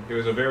 It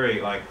was a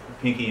very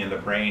Pinky in the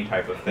Brain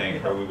type of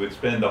thing, where we would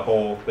spend the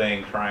whole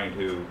thing trying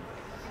to,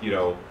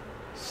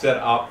 set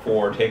up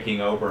for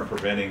taking over and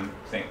preventing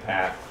St.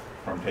 Pat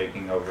from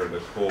taking over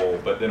the school,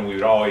 but then we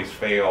would always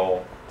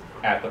fail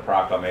at the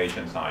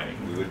proclamation signing.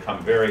 We would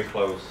come very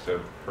close to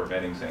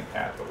preventing St.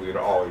 Pat, but we would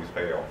always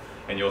fail.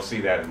 And you'll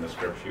see that in the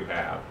scripts you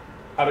have.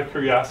 out of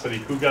curiosity,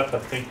 who got the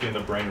Pinky in the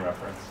Brain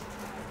reference?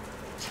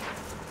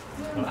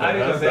 Okay,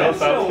 I was that's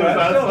still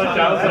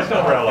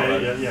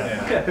relevant.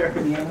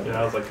 Yeah,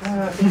 I was like,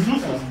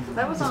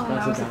 That was on when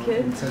I was a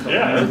kid.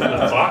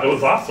 yeah, it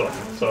was awesome.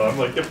 So I'm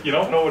like, if you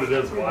don't know what it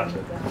is, watch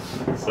it.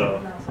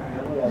 So.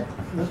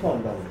 This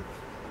one doesn't.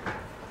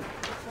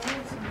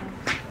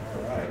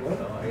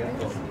 So I guess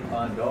we'll keep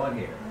on going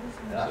here.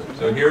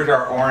 So here's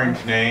our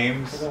orange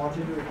names.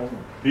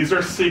 These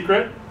are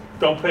secret.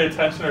 Don't pay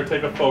attention or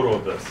take a photo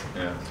of this.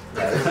 Yeah.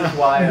 Yeah, this is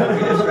why we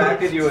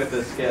distracted you with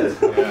the skit.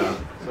 Yeah.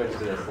 Switch to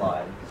the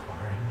slide.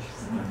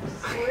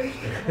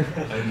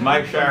 And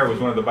Mike Shire was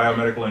one of the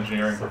biomedical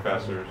engineering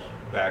professors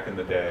back in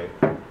the day.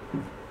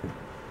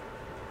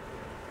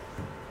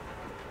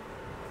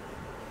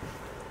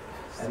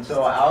 And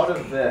so out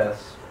of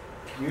this,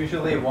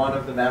 usually one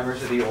of the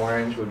members of the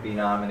Orange would be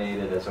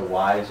nominated as a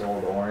wise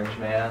old orange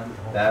man.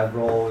 That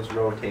role was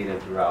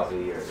rotated throughout the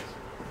years.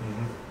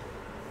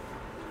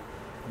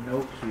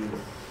 No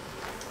cuties.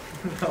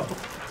 No.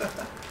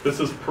 This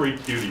is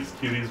pre-Cuties.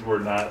 Cuties were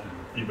not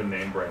even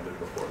name branded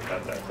before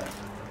at that time.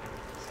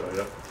 So,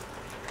 yep.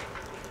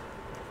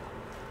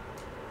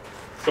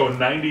 So in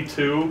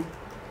 '92,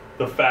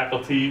 the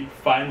faculty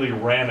finally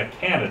ran a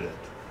candidate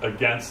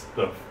against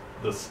the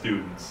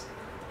students.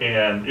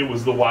 And it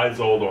was the wise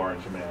old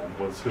orange man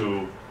was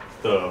who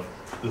the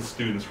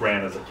students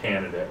ran as a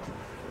candidate.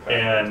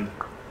 And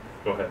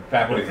go ahead.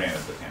 Faculty ran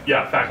as a candidate.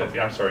 Yeah, faculty.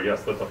 I'm sorry.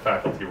 Yes, that the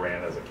faculty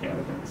ran as a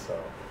candidate. So,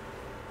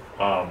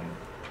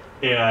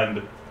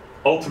 and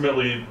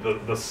ultimately,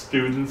 the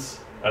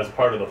students, as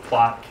part of the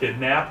plot,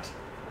 kidnapped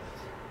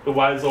the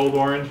wise old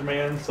orange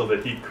man so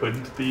that he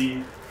couldn't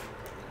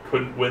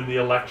win the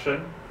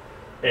election,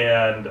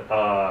 and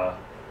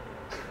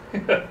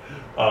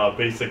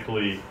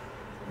basically.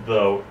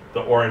 The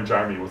Orange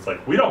Army was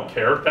like, we don't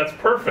care, that's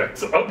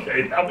perfect.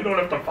 Okay, now we don't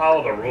have to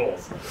follow the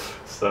rules.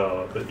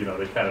 So that they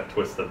kind of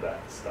twisted that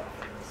stuff.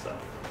 So.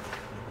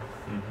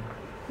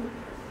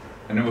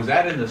 And was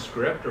that in the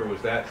script, or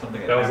was that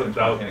something That was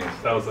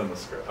in the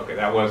script. Okay,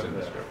 that was in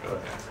the script.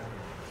 Okay.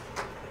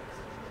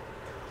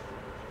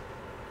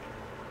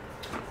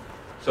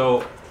 So,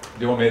 do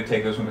you want me to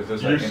take this one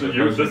because this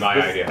is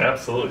my idea?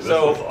 Absolutely.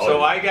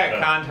 So I got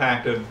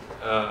contacted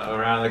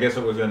around, I guess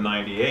it was in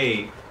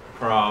 '98.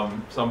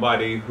 From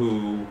somebody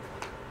who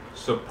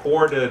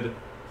supported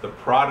the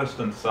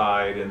Protestant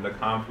side in the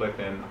conflict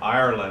in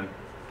Ireland,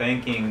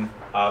 thanking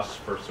us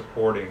for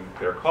supporting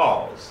their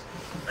cause.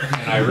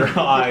 And I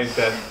realized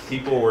that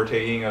people were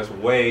taking us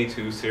way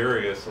too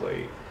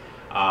seriously,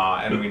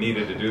 and we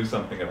needed to do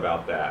something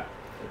about that.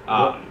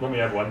 Let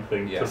me add one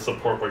thing to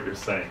support what you're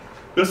saying.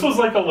 This was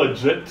like a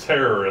legit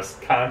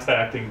terrorist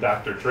contacting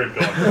Dr. Tritt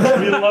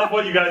going, we love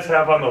what you guys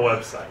have on the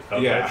website.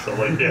 Okay? Yeah. So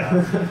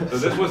So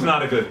this was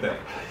not a good thing.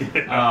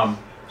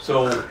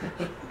 So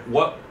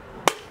what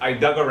I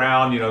dug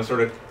around,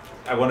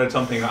 I wanted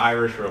something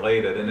Irish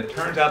related, and it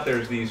turns out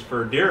there's these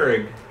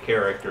Ferdirig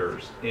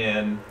characters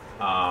in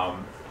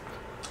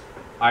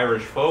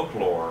Irish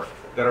folklore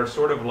that are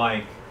sort of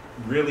like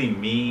really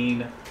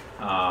mean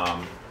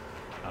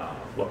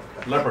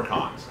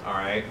leprechauns, all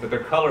right? But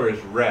their color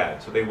is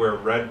red, so they wear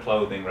red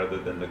clothing rather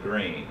than the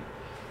green.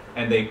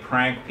 And they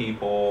prank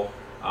people.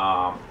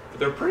 But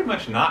they're pretty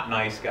much not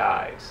nice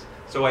guys.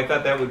 So I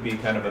thought that would be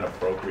kind of an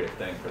appropriate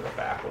thing for the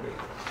faculty.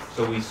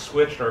 So we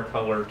switched our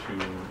color to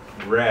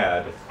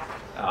red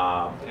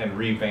and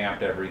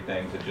revamped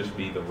everything to just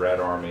be the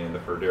Red Army and the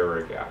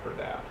Ferdirig after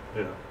that.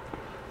 Yeah.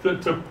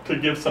 To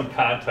give some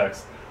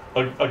context,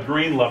 a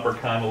green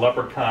leprechaun, a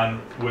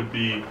leprechaun would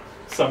be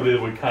somebody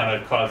that would kind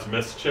of cause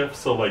mischief.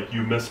 So like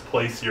you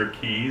misplace your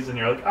keys and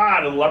you're like,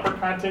 did the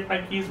leprechaun take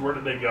my keys? Where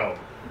did they go?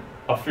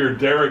 A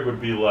Ferdirig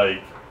would be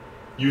like,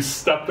 you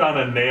stepped on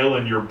a nail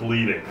and you're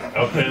bleeding.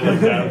 Okay,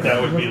 like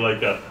that would be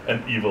like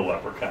an evil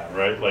leprechaun,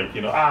 right? Like,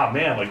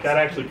 man, like that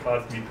actually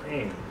caused me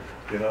pain.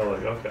 Like,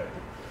 okay.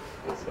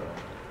 So.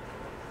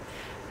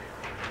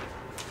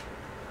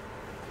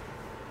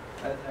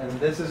 And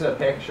this is a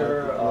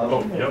picture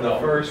of the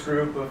first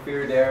group of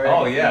Ferdirig.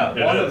 Oh, yeah.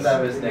 One of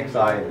them is Nick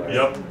Seidler.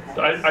 Yep.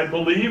 I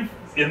believe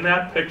in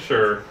that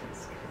picture,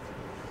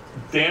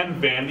 Dan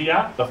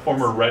Vandiat, the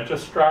former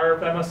registrar of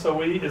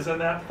MSOE, is in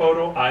that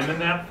photo. I'm in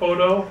that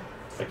photo.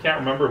 I can't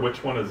remember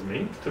which one is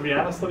me, to be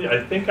honest with you.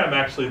 I think I'm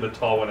actually the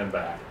tall one in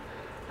back.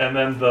 And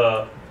then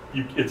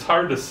it's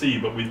hard to see,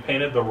 but we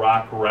painted the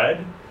rock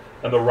red,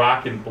 and the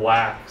rock in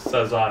black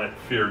says on it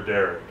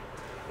Ferdirig.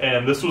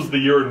 And this was the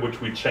year in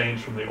which we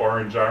changed from the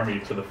Orange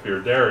Army to the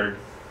Ferdirig,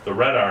 the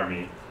Red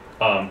Army,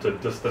 to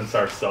distance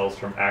ourselves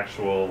from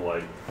actual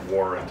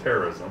war and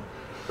terrorism,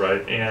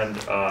 right? And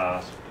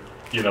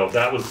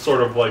that was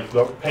sort of like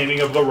the painting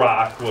of the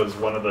rock was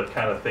one of the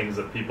kind of things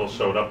that people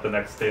showed up the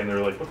next day and they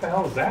were like, what the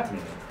hell does that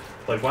mean?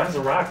 Like, why is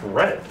the rock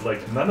red?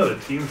 Like, none of the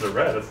teams are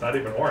red. It's not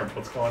even orange.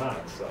 What's going on?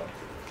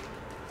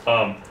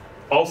 So,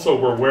 also,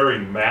 we're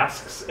wearing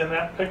masks in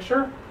that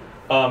picture.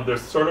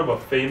 There's sort of a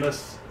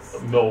famous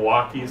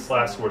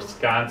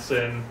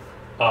Milwaukee/Wisconsin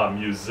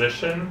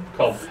musician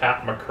called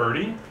Pat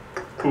McCurdy,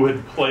 who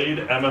had played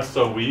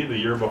MSOE the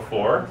year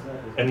before,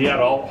 and he had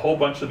a whole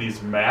bunch of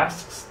these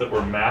masks that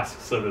were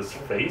masks of his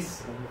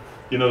face.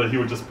 You know, that he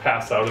would just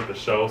pass out at the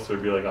show, so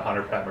it'd be like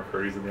 100 Pat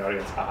McCurdy's in the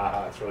audience. Ha ha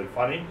ha, it's really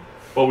funny.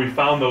 Well, we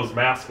found those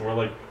masks and we're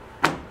like,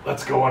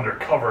 let's go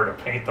undercover to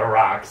paint the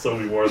rock. So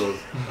we wore those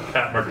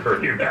Pat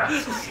McCurdy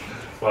masks.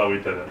 Well, we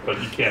didn't,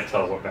 but you can't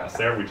tell what masks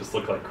they are. We just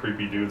look like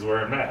creepy dudes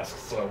wearing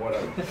masks, so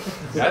whatever.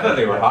 I thought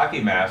they were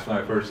hockey masks when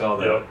I first saw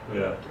the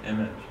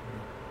image.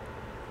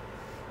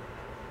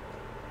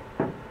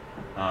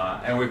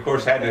 And we, of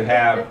course, had to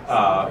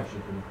have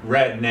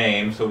red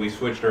names, so we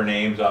switched our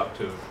names up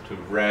to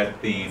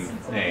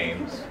red-themed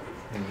names.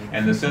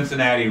 And the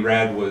Cincinnati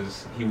Red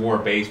was, he wore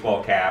a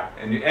baseball cap.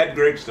 And Ed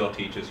Griggs still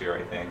teaches here,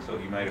 I think, so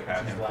you might have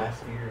had him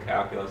last year.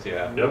 Calculus,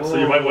 yeah. Yep, so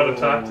you might want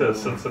to talk to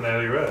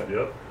Cincinnati Red,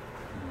 yep.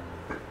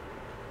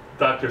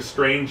 Dr.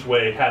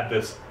 Strangeway had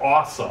this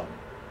awesome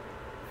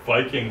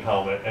Viking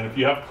helmet, and if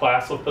you have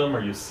class with him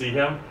or you see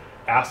him,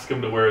 ask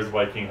him to wear his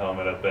Viking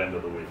helmet at the end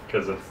of the week,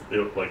 because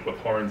it like with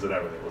horns and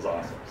everything, it was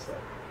awesome. So,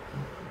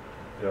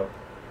 yep.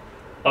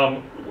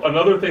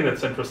 Another thing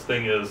that's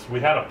interesting is we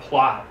had a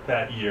plot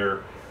that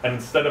year, and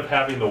instead of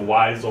having the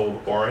wise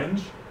old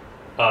orange,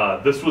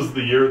 this was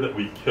the year that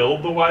we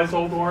killed the wise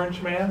old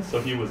orange man,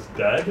 so he was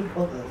dead.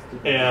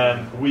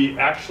 And we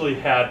actually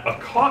had a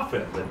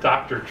coffin that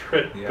Dr.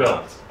 Tritt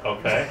built.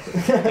 Okay.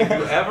 If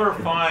you ever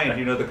find,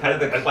 you know, the kind of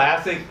the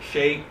classic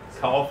shaped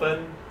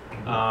coffin,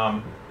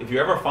 if you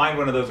ever find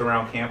one of those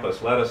around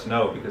campus, let us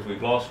know, because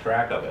we've lost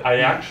track of it. I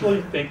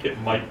actually think it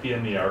might be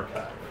in the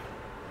archive.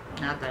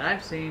 Not that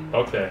I've seen.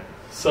 Okay.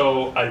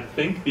 So I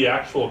think the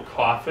actual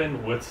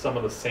coffin with some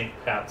of the St.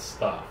 Pat's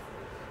stuff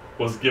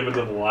was given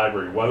to the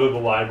library. Whether the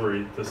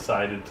library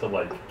decided to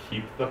like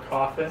keep the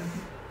coffin,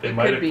 they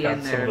might have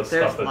kept some of the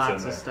stuff that's in there.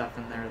 There's lots of stuff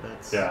in there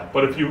that's... Yeah,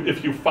 but if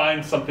you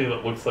find something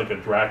that looks like a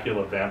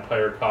Dracula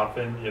vampire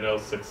coffin, you know,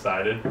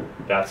 6-sided,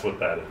 that's what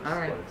that is. All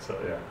right. Like, so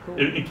yeah, cool.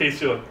 in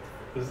case you're like,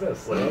 what is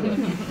this? Like,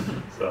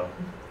 so,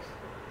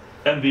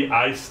 and the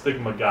eye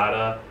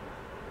stigmata,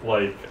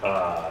 like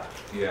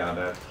yeah,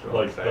 that's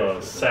like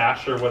the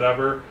sash or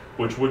whatever,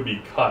 which would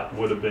be cut,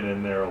 would have been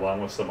in there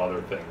along with some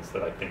other things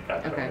that I think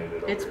got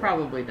donated. It's over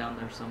probably down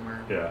there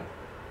somewhere. Yeah.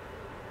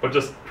 But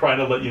just trying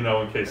to let you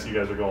know in case you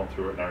guys are going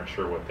through it and aren't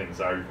sure what things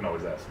are, you can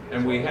always ask me.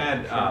 And we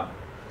had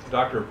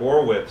Dr.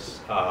 Borowitz,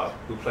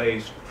 who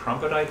plays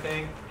trumpet, I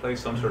think, plays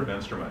some sort of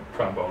instrument.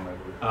 Trombone, I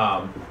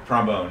believe.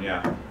 Trombone,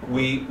 yeah.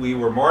 We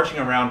were marching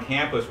around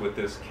campus with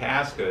this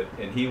casket,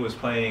 and he was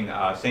playing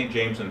St.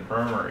 James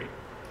Infirmary.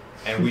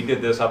 And we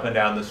did this up and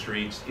down the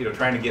streets, you know,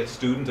 trying to get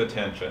student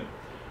attention.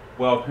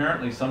 Well,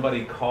 apparently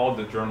somebody called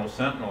the Journal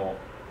Sentinel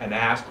and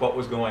asked what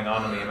was going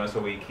on the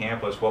MSOE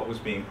campus, what was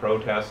being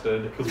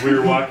protested. Because we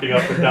were walking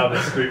up and down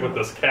the street with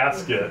this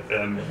casket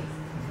and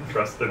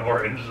dressed in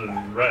orange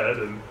and red.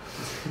 And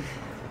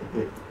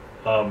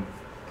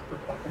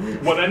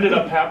what ended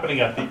up happening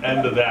at the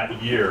end of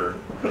that year,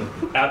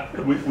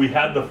 we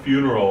had the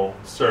funeral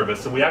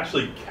service, and we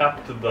actually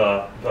kept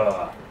the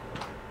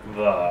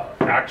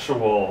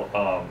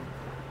actual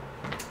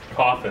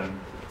coffin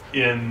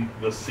in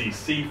the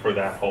CC for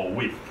that whole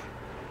week.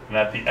 And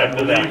at the end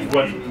of that week,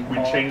 we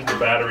changed the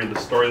battery. The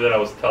story that I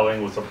was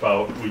telling was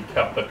about we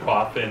kept the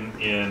coffin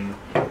in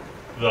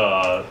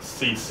the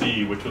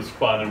CC, which was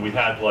fun, and we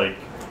had like,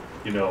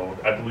 you know,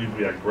 I believe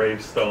we had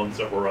gravestones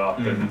that were up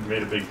and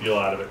made a big deal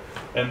out of it.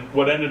 And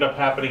what ended up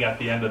happening at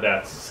the end of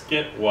that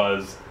skit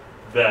was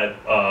that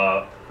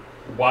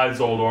Wise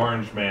Old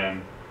Orange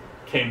Man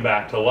came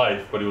back to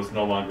life, but he was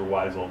no longer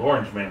Wise Old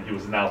Orange Man. He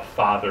was now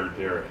Father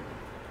Daring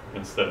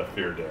instead of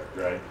Fear Dare,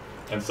 right?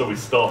 And so we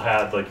still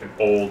had like an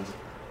old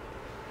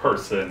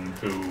person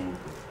who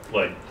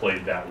like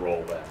played that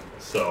role then.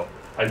 So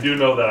I do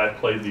know that I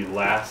played the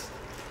last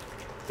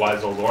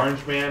Wise Old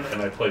Orange Man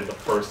and I played the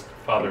first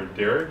Father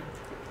Daring.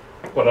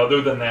 But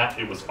other than that,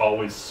 it was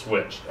always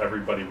switched.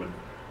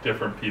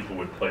 Different people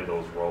would play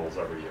those roles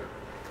every year.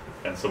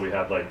 And so we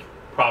had like,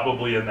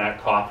 probably in that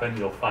coffin,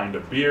 you'll find a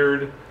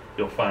beard,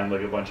 you'll find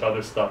like a bunch of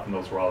other stuff, and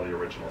those were all the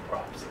original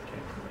props that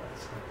came from that.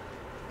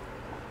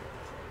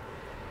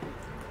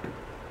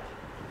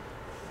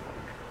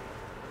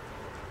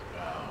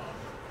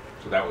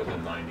 So that was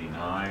in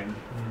 '99.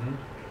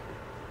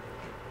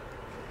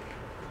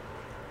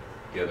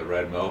 Yeah, the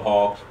Red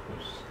Mohawks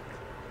was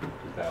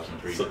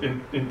 2003. So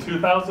in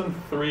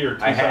 2003 or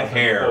 2004, I had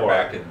hair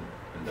back in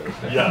those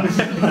days. Yes.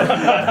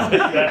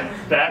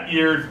 that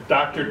year,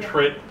 Dr.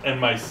 Tritt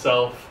and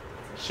myself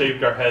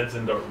shaved our heads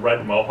into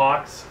red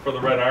mohawks for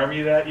the Red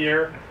Army that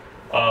year.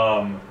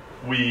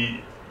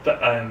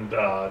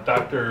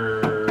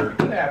 Dr.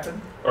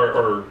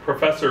 or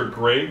Professor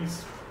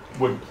Griggs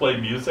would play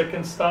music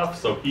and stuff.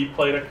 So he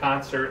played a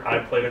concert, I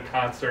played a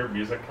concert,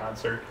 music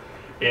concert,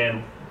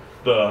 and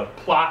the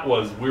plot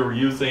was we were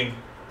using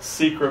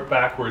secret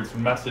backwards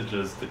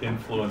messages to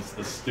influence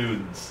the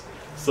students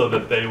so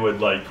that they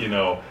would, like, you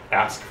know,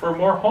 ask for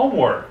more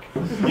homework.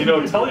 You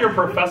know, tell your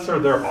professor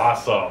they're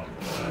awesome.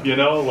 You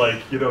know,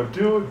 like, you know,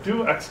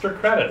 do extra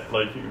credit.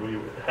 Like, we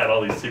had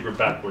all these secret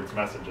backwards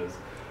messages.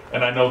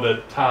 And I know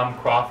that Tom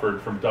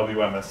Crawford from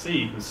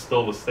WMSE, who's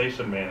still the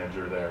station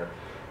manager there,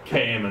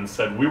 came and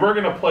said, we were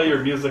going to play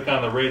your music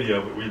on the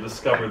radio, but we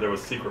discovered there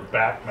was secret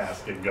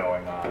backmasking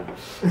going on.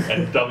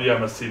 And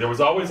WMSE, there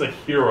was always a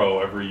hero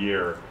every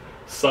year.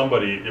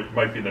 Somebody, it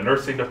might be the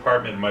nursing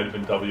department, it might have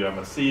been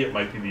WMSE, it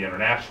might be the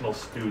international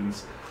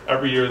students.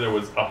 Every year there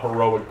was a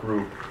heroic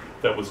group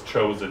that was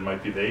chosen,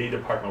 might be the AE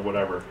department,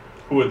 whatever,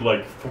 who would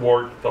like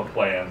thwart the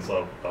plans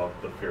of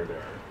the feared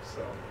area.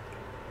 So,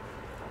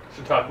 you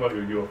should talk about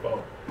your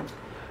UFO.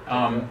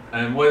 And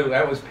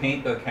that was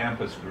paint the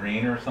campus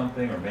green or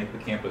something, or make the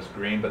campus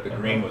green, but the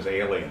green was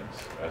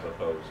aliens as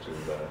opposed to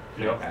the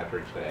St.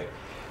 Patrick's Day.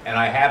 And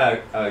I had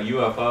a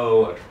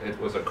UFO, it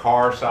was a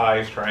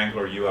car-sized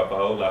triangular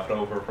UFO left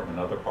over from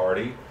another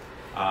party.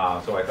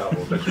 So I thought,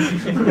 well, this should be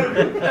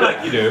something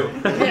like you do.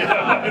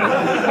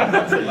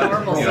 That's a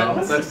normal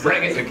sentence. Let's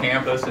bring it to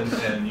campus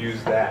and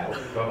use that.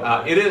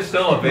 It is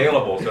still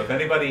available, so if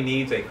anybody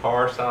needs a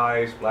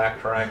car-sized black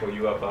triangle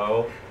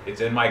UFO, it's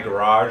in my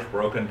garage,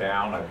 broken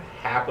down. I'd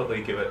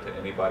happily give it to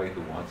anybody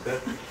who wants it.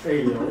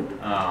 Hey,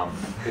 yo.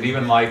 It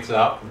even lights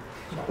up.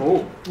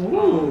 Oh.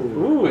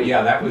 But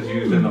yeah, that was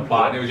used in the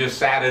plot. It was just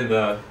sat in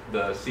the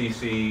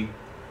CC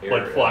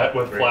area. Like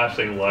with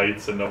flashing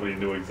lights, and nobody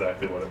knew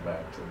exactly what it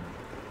meant.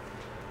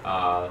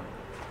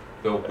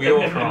 The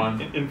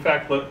Wheeltron. In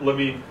fact, let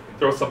me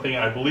throw something in.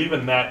 I believe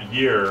in that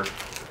year,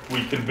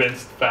 we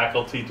convinced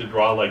faculty to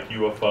draw like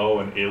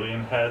UFO and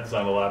alien heads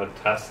on a lot of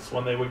tests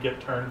when they would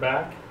get turned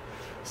back.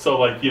 So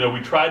like, we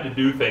tried to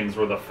do things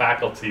where the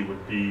faculty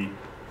would be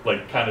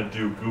like kind of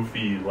do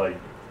goofy like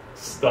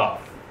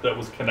stuff that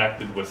was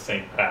connected with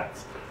St.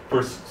 Pat's.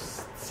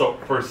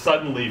 For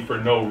suddenly, for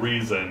no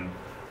reason,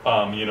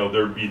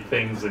 there'd be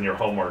things in your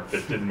homework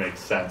that didn't make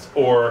sense.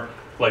 Or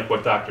like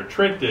what Dr.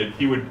 Tritt did,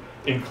 he would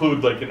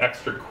include like an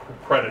extra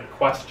credit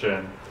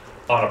question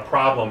on a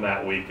problem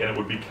that week, and it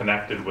would be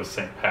connected with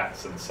St.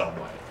 Pat's in some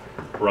way,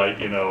 right?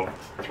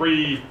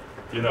 3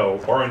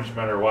 orange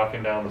men are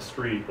walking down the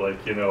street,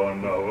 like,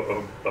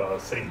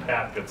 and St.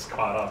 Pat gets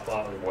caught up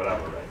on or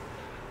whatever,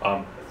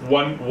 right?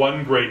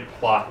 One great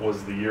plot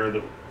was the year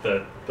that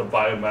the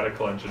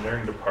biomedical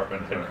engineering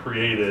department had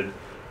created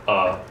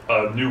a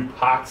new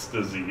pox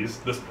disease.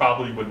 This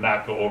probably would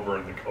not go over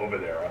in the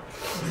COVID era,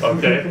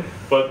 okay?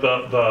 But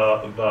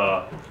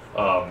the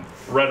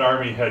Red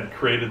Army had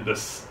created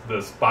this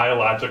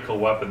biological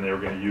weapon they were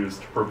going to use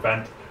to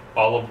prevent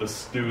all of the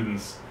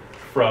students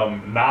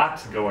from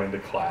not going to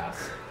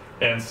class.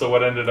 And so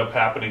what ended up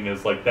happening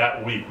is, like,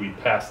 that week we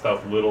passed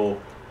out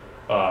little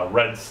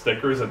red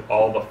stickers, and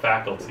all the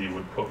faculty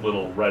would put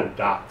little red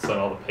dots on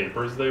all the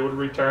papers they would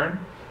return.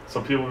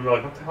 So people would be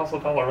like, what the hell's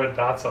with all the red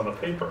dots on the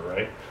paper,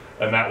 right?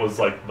 And that was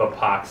like the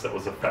pox that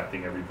was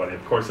affecting everybody.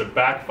 Of course, it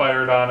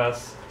backfired on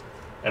us,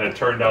 and it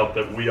turned out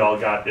that we all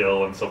got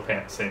ill, and so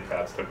St.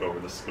 Pat's took over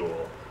the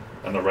school,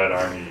 and the Red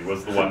Army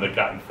was the one that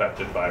got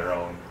infected by her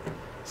own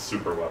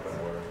super weapon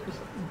or whatever.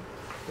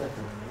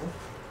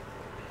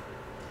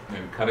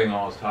 And cutting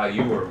all his ties,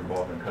 you were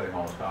involved in cutting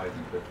all his ties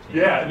in 15.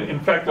 Yeah, in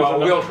fact,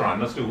 Wheeltron.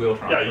 Let's do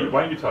Wheeltron. Yeah,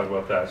 why don't you talk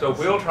about that? So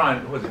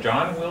Wheeltron, was it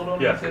John Wheeldon?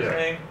 Yes, his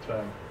name?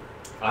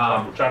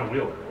 John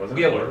Wheeler, wasn't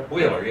it?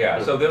 Wheeler,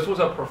 yeah. So this was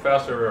a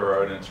professor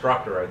or an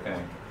instructor, I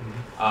think.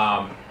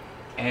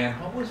 And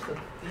what was the thing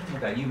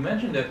with that? You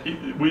mentioned it.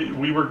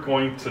 We were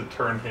going to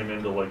turn him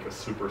into like a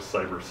super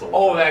cyber soldier.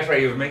 Oh, that's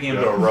right. You were making him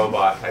into a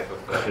robot type of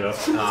thing.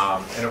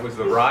 Yeah. And it was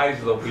the rise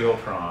of the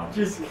Wheeltron.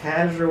 Just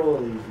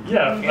casually.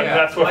 Yeah, and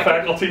that's what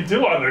faculty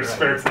do on their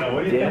spare time.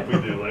 What do you think we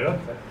do, Leo?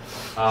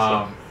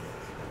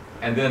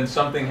 And then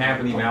something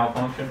happened, he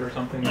malfunctioned or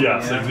something?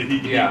 Yes.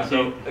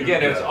 So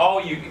again, it's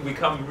all, we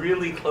come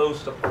really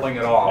close to pulling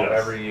it off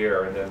every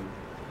year, and then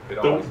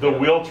the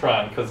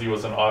Wheeltron, because he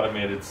was an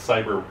automated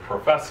cyber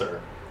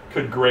professor,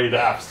 could grade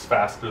Fs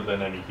faster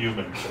than any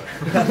human could.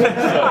 So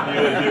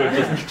he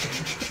would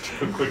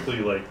just quickly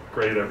like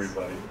grade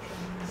everybody.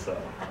 So,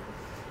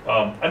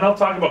 and I'll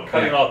talk about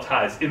cutting all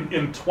ties. In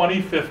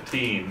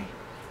 2015,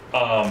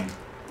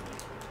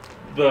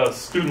 the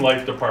student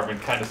life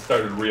department kind of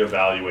started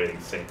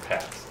reevaluating St.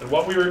 Pat's. And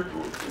what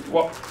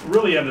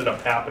really ended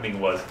up happening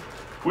was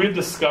we had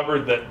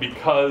discovered that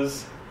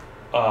because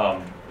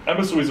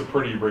MSOE is a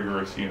pretty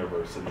rigorous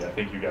university. I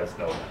think you guys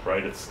know that,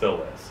 right? It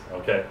still is,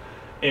 okay?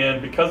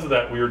 And because of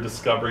that, we were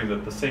discovering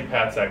that the St.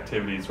 Pat's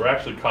activities were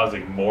actually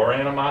causing more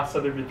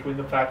animosity between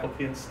the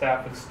faculty and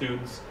staff and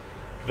students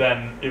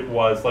than it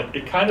was. Like,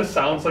 it kind of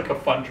sounds like a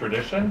fun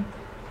tradition,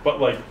 but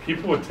like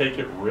people would take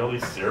it really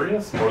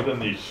serious, more than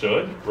they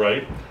should,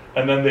 right?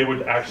 And then they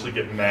would actually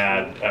get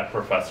mad at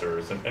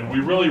professors. And we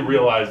really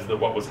realized that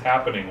what was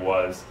happening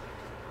was,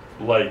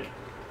 like,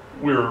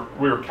 we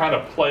were kind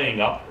of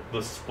playing up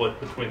the split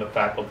between the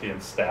faculty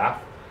and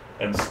staff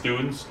and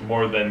students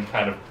more than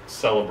kind of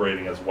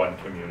celebrating as one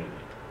community,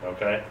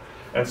 okay?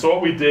 And so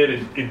what we did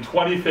in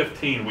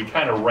 2015, we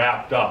kind of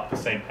wrapped up the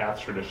St. Pat's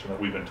tradition that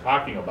we've been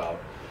talking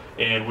about.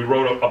 And we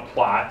wrote a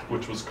plot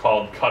which was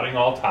called Cutting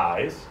All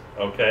Ties,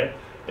 okay?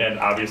 And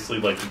obviously,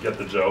 like, you get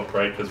the joke,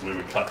 right? Because we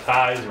would cut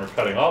ties, and we're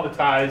cutting all the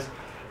ties.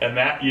 And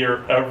that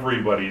year,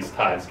 everybody's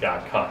ties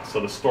got cut.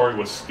 So the story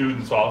was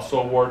students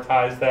also wore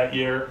ties that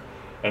year.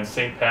 And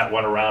St. Pat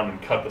went around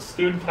and cut the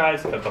student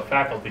ties, cut the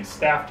faculty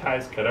staff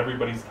ties, cut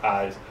everybody's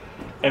ties.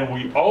 And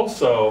we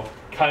also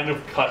kind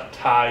of cut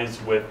ties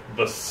with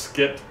the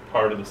skit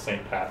part of the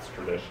St. Pat's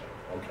tradition,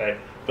 okay?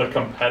 The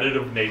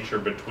competitive nature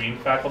between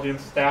faculty and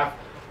staff.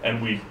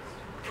 And we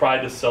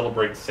tried to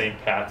celebrate St.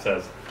 Pat's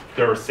as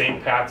there are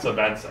St. Pat's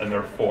events and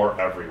they're for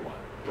everyone,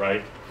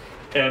 right?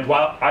 And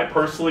while I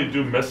personally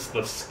do miss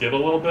the skit a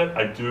little bit,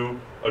 I do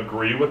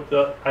agree with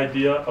the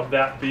idea of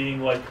that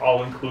being like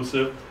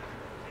all-inclusive.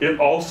 It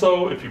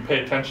also, if you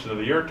pay attention to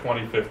the year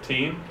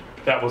 2015,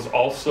 that was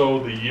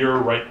also the year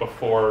right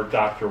before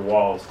Dr.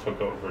 Walls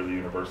took over the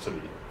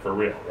university for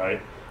real,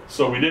 right?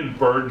 So we didn't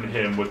burden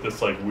him with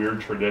this like weird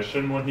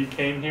tradition when he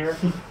came here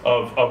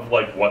of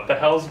like, what the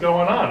hell's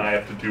going on? I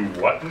have to do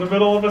what in the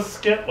middle of a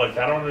skit? Like,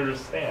 I don't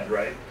understand,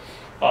 right?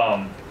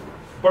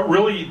 But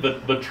really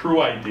the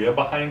true idea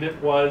behind it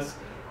was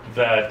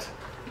that,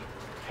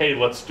 hey,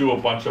 let's do a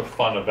bunch of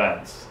fun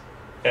events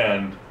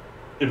and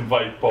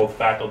invite both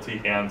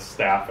faculty and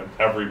staff and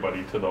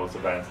everybody to those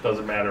events.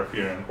 Doesn't matter if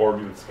you're in an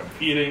org that's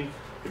competing,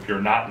 if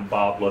you're not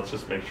involved, let's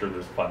just make sure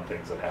there's fun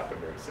things that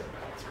happen during St.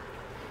 Pat's Week.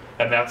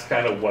 And that's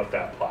kind of what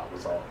that plot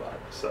was all about.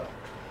 So,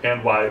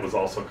 and why it was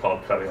also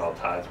called Cutting All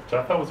Ties, which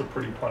I thought was a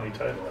pretty punny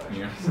title, actually.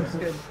 Yeah. That's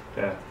good.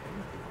 Yeah.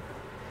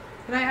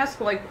 Can I ask,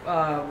 like,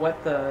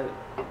 what the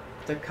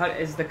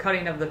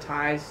cutting of the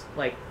ties,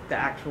 like the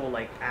actual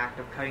like act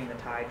of cutting the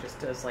tie,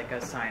 just as like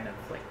a sign of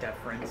like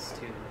deference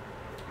to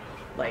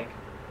like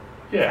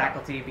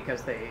faculty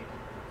because they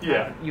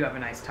you have a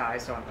nice tie,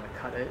 so I'm going to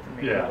cut it. And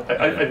make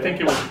I think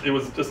it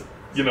was just,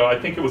 you know, I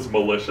think it was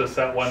malicious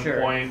at one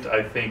point.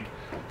 I think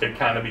it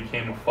kind of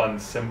became a fun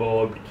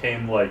symbol. It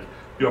became like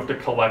you have to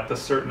collect a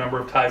certain number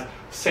of ties.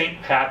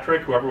 St.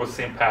 Patrick, whoever was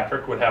St.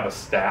 Patrick, would have a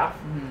staff.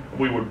 Mm-hmm.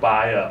 We would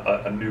buy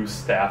a new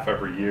staff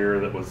every year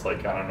that was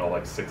like, I don't know,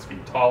 like 6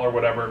 feet tall or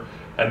whatever.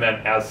 And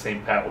then as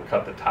St. Pat would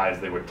cut the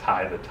ties, they would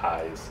tie the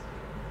ties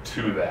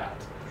to that.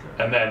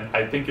 And then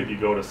I think if you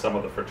go to some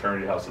of the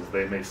fraternity houses,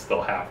 they may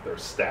still have their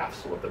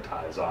staffs with the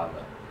ties on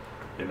them,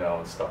 you know,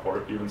 and stuff,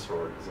 or even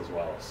sororities as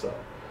well. So,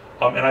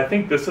 and I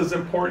think this is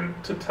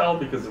important to tell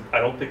because I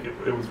don't think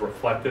it was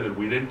reflected, and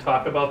we didn't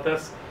talk about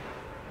this.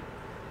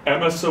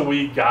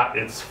 MSOE got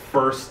its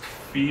first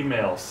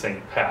female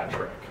St.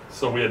 Patrick.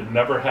 So we had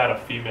never had a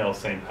female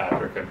St.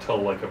 Patrick until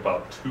like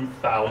about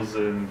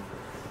 2010.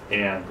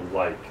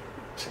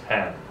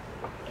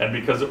 And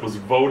because it was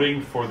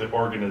voting for the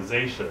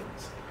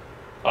organizations,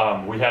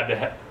 we had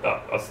to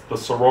the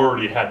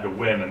sorority had to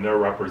win, and their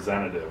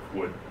representative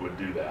would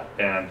do that.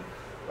 And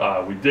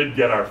we did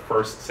get our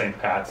first St.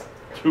 Pat's.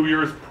 2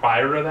 years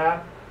prior to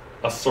that,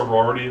 a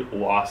sorority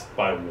lost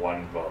by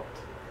 1 vote.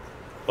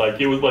 Like,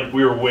 it was like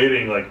we were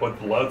waiting, like,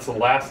 what's the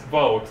last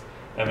vote?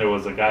 And there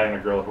was a guy and a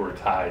girl who were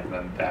tied, and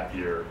then that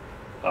year,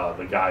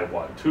 the guy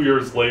won. 2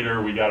 years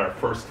later, we got our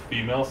first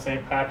female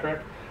St. Patrick,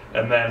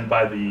 and then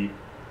by the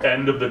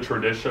end of the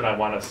tradition, I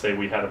want to say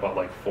we had about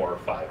like 4 or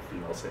 5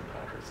 female St.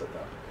 Patricks at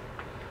that.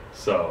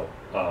 So,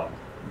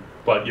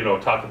 but, you know,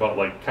 talk about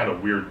like kind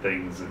of weird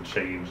things and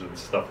change and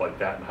stuff like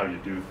that and how you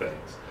do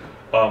things.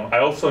 I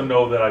also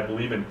know that I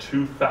believe in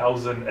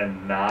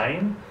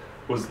 2009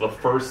 was the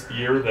first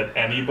year that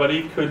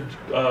anybody could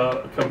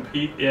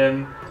compete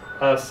in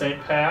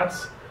St.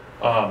 Pat's.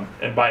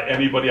 And by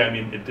anybody, I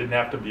mean it didn't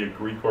have to be a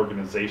Greek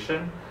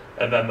organization.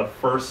 And then the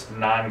first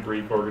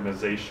non-Greek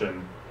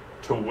organization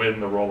to win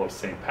the role of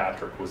St.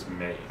 Patrick was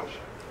Mage.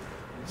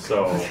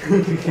 So,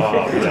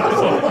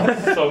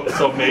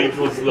 so Mage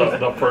was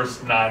the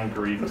first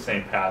non-Greek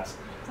St. Pat's.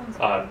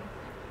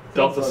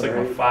 Delta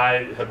Sigma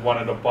Phi had won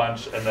it a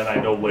bunch, and then I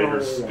know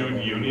later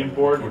Student Union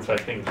Board, which I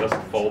think just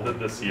folded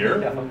this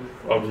year,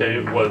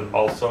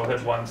 also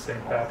had won St.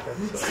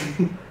 Patrick's.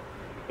 So,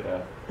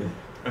 yeah.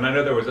 And I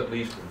know there was at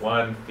least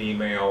one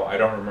female, I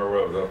don't remember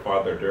whether it was a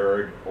Father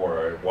Dirge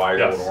or a Wise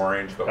Old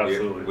Orange, but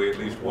we at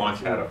least once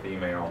had a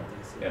female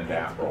in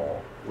that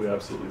role. We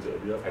absolutely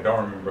did, yep. I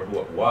don't remember who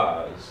it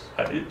was.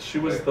 She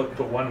was the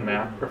one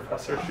math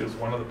professor. She was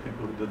one of the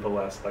people who did the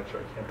last lecture.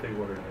 I can't think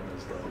what her name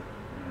is, though.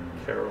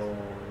 Carol,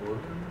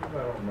 I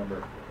don't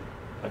remember.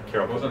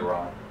 Carol wasn't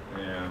wrong.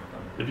 Yeah.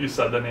 If you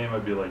said the name,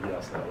 I'd be like,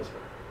 yes, that was her.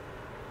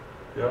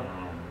 Yeah.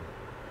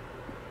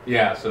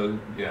 Yeah. So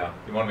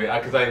you want me?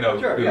 Because I know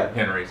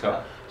Henry.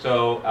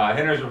 So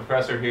Henry's a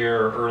professor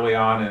here early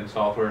on in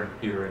software and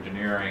computer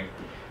engineering,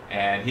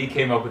 and he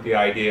came up with the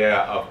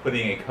idea of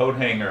putting a coat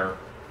hanger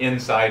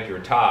inside your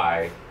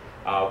tie,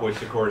 which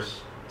of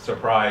course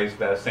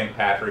surprised St.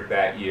 Patrick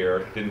that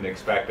year. Didn't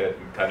expect it,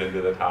 and cut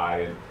into the tie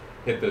and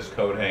hit this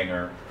coat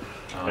hanger.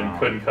 And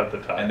couldn't cut the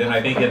tie. And then I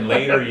think in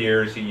later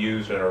years he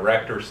used an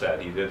erector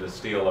set. He did a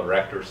steel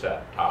erector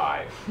set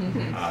tie.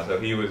 So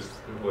he was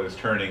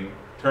turning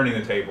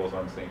the tables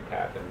on St.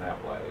 Pat in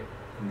that way.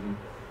 Mm-hmm.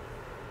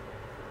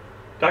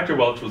 Dr.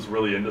 Welch was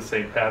really into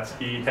St. Pat's.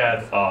 He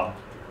had a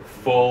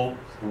full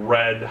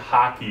red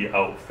hockey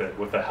outfit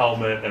with a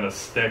helmet and a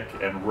stick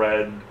and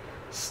red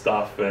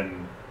stuff,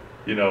 and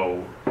you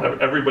know,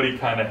 everybody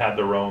kind of had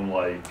their own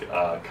like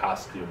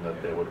costume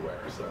that they would wear.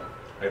 So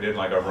I did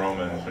like a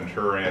Roman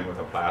centurion with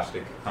a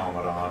plastic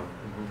helmet on.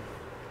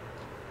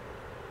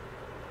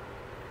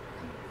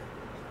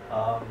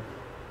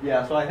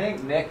 Yeah, so I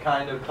think Nick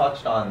kind of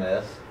touched on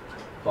this,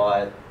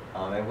 but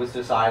it was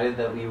decided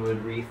that we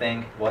would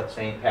rethink what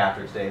St.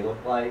 Patrick's Day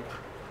looked like.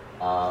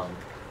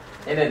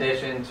 In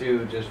addition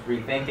to just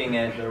rethinking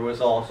it, there was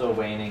also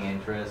waning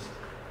interest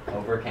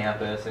over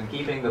campus, and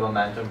keeping the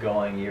momentum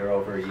going year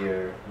over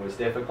year was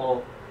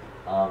difficult.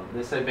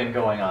 This had been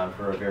going on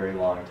for a very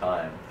long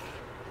time.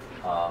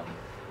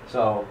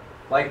 So,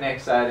 like Nick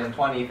said, in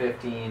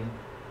 2015,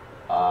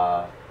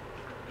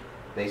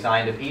 they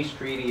signed a peace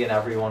treaty and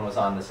everyone was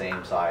on the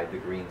same side, the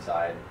green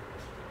side.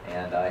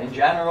 And in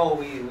general,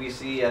 we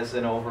see as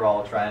an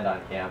overall trend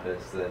on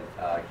campus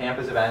that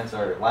campus events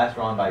are less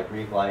run by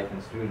Greek life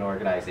and student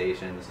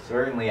organizations,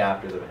 certainly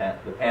after the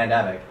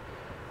pandemic.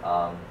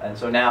 And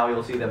so now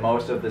you'll see that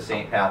most of the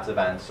St. Pat's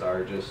events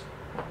are just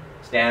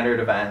standard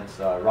events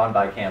run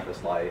by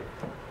campus life.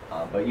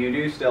 But you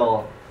do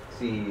still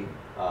see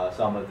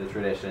some of the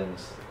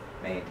traditions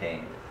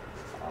maintained.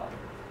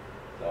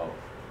 So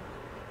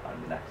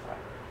on the next slide.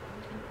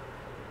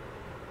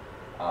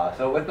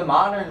 So with the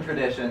modern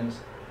traditions,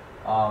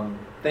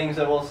 things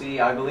that we'll see,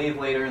 I believe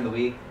later in the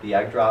week, the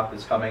egg drop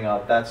is coming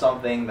up. That's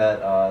something that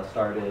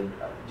started,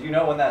 do you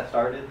know when that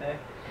started, Nick?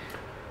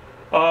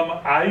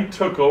 I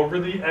took over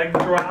the egg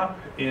drop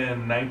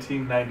in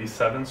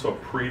 1997, so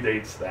it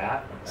predates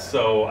that. Okay.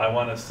 So I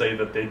want to say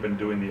that they've been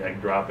doing the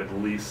egg drop at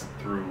least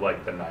through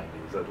like the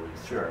 90s at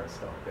least. Sure.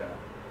 So, yeah.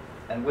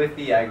 And with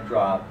the egg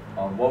drop,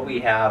 what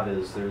we have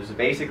is there's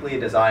basically a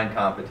design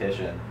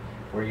competition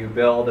where you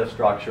build a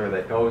structure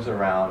that goes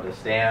around a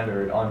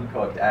standard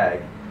uncooked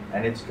egg,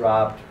 and it's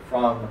dropped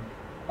from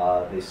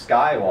the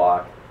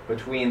skywalk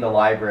between the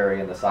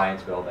library and the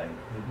science building.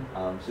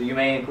 So you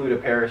may include a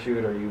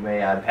parachute or you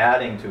may add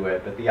padding to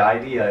it, but the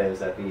idea is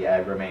that the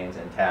egg remains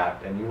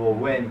intact, and you will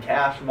win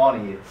cash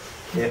money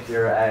if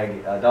your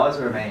egg does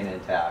remain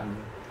intact.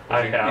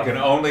 You can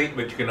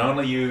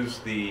only use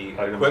the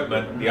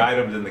equipment, the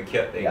items in the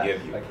kit they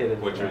give you,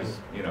 which is,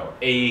 you know,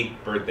 a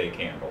birthday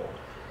candle.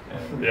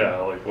 And yeah,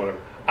 like whatever.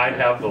 I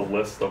have the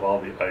list of all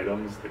the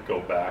items that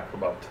go back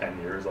about 10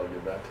 years. I'll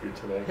give that to you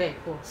today. Okay,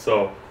 cool.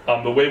 So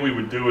the way we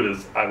would do it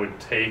is I would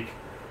take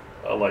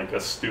like a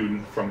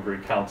student from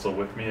Greek Council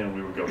with me, and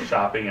we would go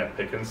shopping at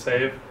Pick and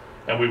Save,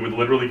 and we would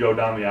literally go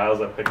down the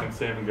aisles at Pick and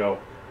Save and go,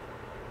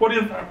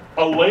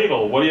 a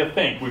ladle, what do you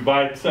think? We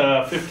buy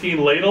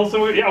 15 ladles?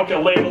 And yeah, okay, a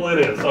ladle it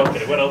is.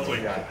 Okay, what else we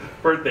got?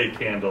 Birthday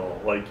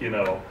candle, like, you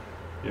know,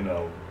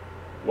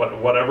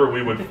 whatever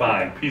we would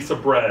find. Piece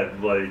of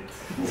bread, like,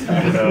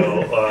 you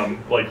know,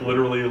 like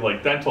literally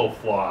like dental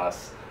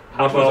floss.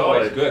 Which was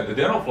always good. The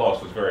dental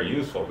floss was very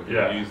useful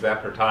because you use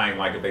that for tying,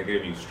 like if they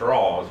gave you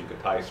straws, you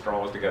could tie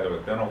straws together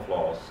with dental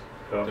floss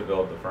to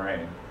build the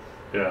frame.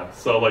 Yeah,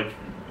 so like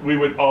we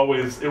would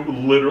always, it would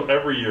literally,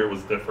 every year it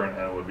was different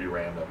and it would be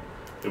random.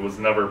 It was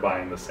never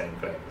buying the same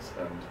things.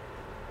 And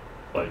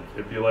like,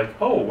 it'd be like,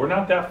 oh, we're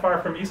not that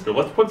far from Easter.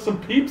 Let's put some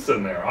Peeps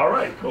in there. All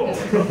right, cool.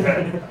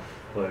 Okay.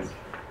 Like,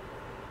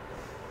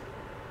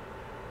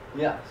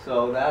 yeah,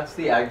 so that's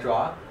the egg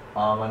drop.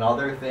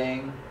 Another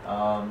thing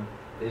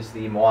is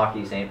the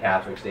Milwaukee St.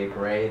 Patrick's Day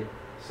Parade.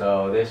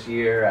 So this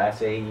year,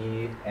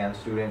 SAE and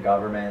student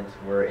government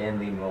were in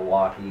the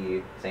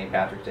Milwaukee St.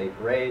 Patrick's Day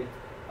Parade.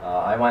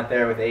 I went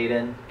there with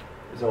Aiden.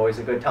 It was always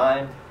a good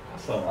time.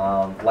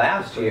 Awesome.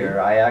 Last year,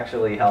 I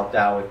actually helped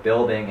out with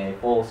building a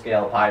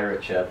full-scale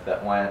pirate ship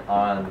that went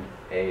on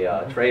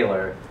a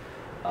trailer.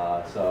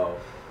 So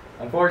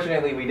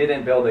unfortunately, we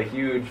didn't build a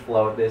huge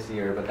float this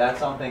year, but that's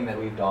something that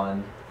we've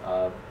done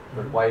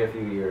for quite a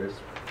few years.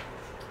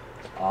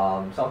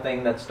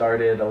 Something that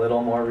started a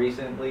little more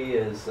recently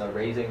is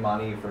raising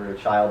money for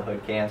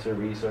childhood cancer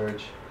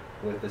research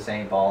with the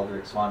St.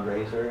 Baldrick's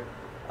fundraiser.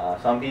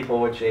 Some people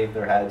would shave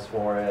their heads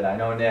for it. I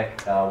know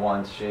Nick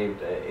once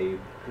shaved a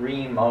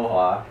green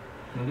mohawk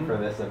for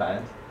this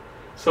event.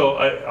 So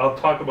I'll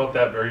talk about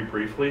that very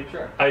briefly.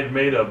 Sure. I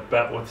made a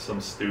bet with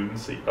some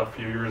students a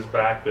few years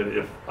back that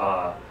if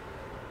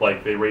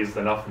like they raised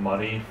enough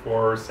money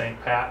for St.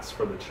 Pat's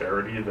for the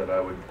charity, that I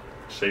would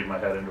shave my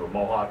head into a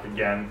mohawk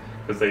again,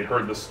 because they'd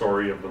heard the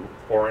story of the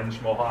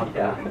orange mohawk,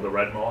 the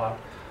red mohawk,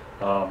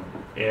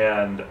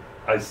 and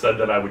I said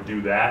that I would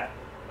do that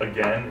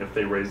again if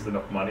they raised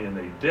enough money, and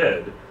they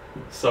did.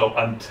 So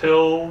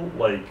until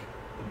like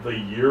the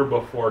year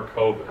before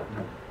COVID,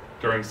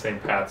 during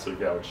St. Pat's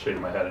Week, I would shave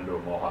my head into a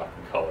mohawk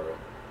and color it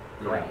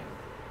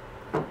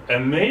green.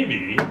 And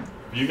maybe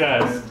if you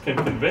guys can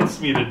convince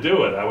me to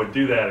do it, I would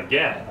do that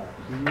again.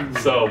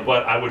 So,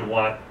 but I would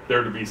want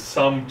there to be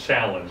some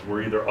challenge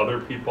where either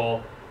other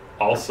people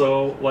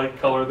also like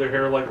color their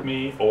hair like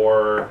me,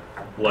 or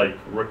like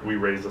we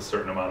raise a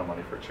certain amount of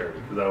money for charity,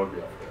 because that would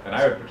be unfair. And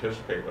I would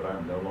participate, but I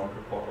am no longer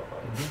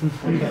qualified.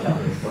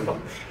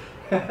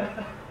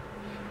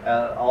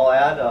 I'll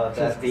add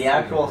that the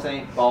actual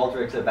St.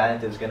 Baldrick's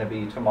event is going to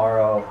be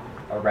tomorrow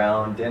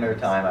around dinner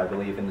time, I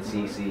believe, in the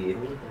CC.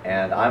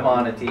 And I'm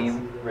on a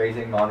team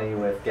raising money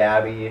with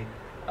Gabby,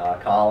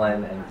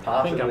 Colin, and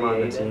possibly I'm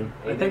on the Aiden. team.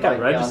 I Aiden think might I'm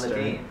be on the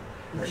registered. team.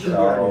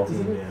 So,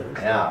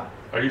 yeah.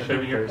 Are you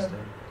shaving your head?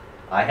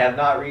 I have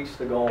not reached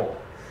the goal,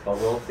 but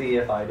we'll see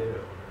if I do.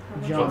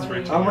 What's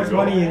reaching How much your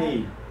goal? money you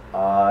need?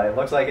 It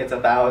looks like it's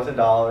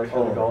 $1,000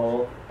 for the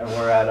goal, and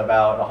we're at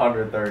about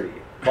 130.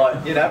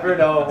 But you never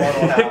know what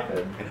will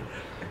happen.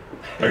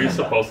 Are you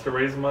supposed to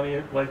raise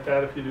money like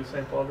that if you do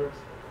St. Paul Drifts?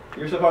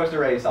 You're supposed to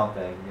raise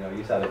something. You know,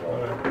 you set a goal.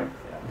 Okay.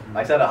 Yeah.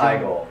 I set a high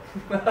goal.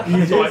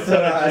 So I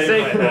said I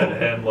say shaved my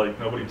head, and like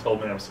nobody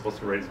told me I'm supposed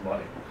to raise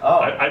money. Oh,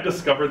 I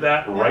discovered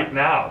that right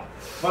now.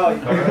 well,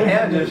 you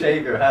can just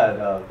shave your head,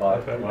 but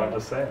Okay, you well, I'm know,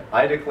 just saying.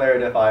 I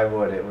declared if I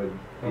would, it would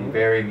be Mhm.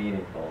 very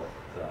meaningful.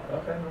 So.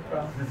 Okay, no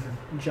problem.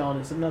 John,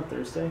 is it not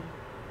Thursday?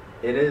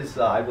 It is,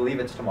 I believe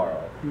it's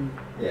tomorrow.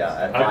 Yeah,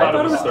 at I thought it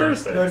 5 was o'clock.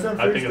 Thursday. No, it's on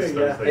I think it's Thursday,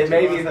 yeah. Thursday. It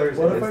may too. be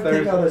Thursday. What if It's I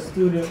take out Thursday. a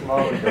student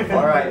loan?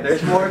 All right,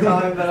 there's more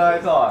time than I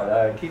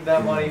thought. Keep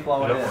that money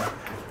flowing Yep.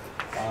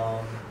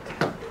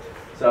 in.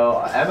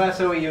 So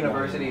MSOE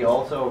University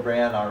also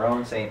ran our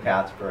own St.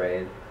 Pat's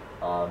Parade,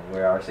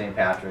 where our St.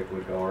 Patrick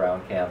would go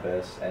around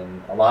campus,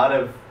 and a lot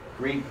of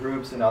Greek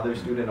groups and other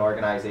student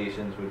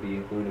organizations would be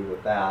included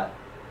with that.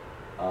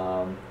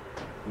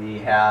 We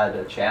had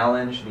a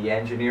challenge, the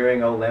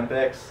Engineering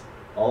Olympics,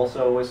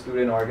 also with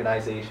student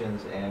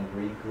organizations and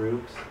Greek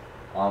groups.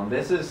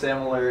 This is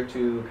similar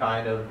to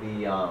kind of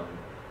the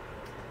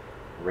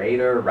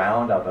Raider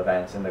Roundup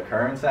events in the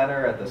Kern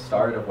Center at the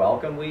start of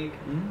Welcome Week.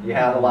 You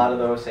had a lot of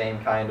those same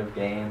kind of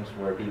games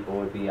where people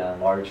would be on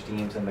large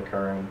teams in the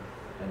Kern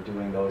and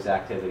doing those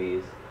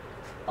activities.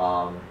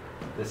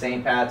 The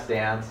St. Pat's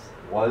dance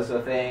was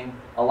a thing.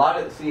 A lot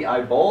of, see,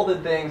 I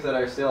bolded things that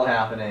are still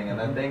happening, and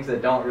then things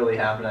that don't really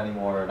happen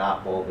anymore are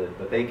not bolded,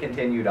 but they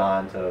continued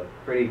on to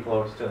pretty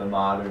close to the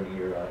modern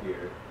era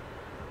here.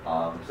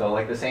 So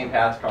like the St.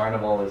 Pat's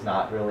Carnival is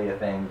not really a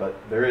thing, but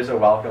there is a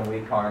Welcome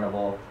Week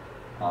Carnival.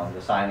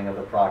 The signing of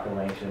the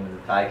proclamation,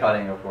 the tie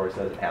cutting, of course,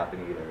 doesn't happen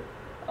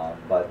either.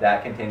 But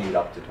that continued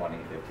up to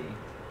 2015.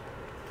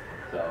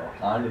 So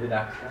on to the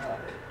next slide.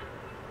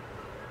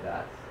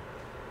 Yes.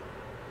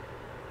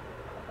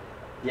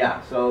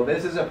 Yeah, so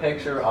this is a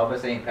picture of a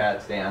St.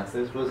 Pat's dance.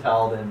 This was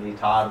held in the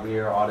Todd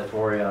Weir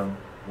Auditorium,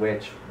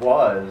 which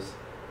was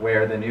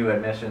where the new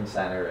admission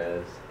center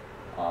is.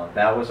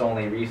 That was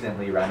only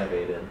recently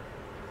renovated.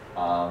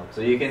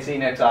 So you can see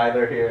Nick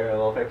Seidler here, a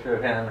little picture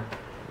of him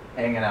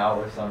hanging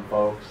out with some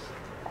folks.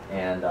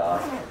 And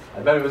I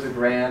bet it was a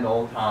grand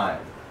old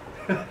time.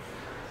 So,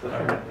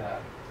 yeah.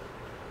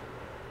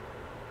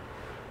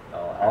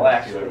 I'll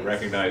actually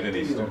recognize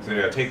any students.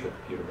 Yeah, take the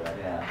computer back.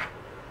 Yeah.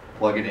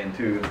 Plug it in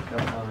too.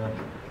 Don't want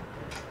to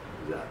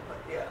do that, but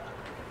yeah.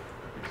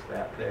 Fix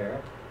that there.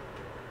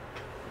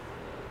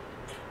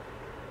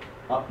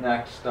 Up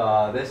next,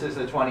 this is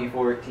the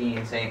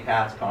 2014 St.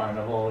 Pat's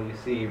Carnival. You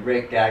see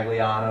Rick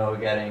Gagliano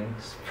getting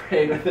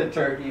sprayed with a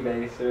turkey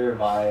baster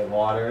by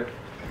water.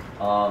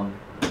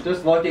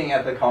 Just looking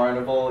at the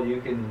carnival,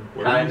 you can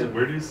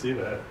Where do you see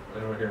that?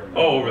 Over here.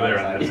 Oh, over there.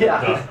 On this.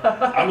 Yeah.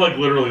 I'm like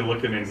literally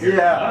looking in here.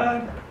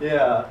 Yeah,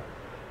 yeah.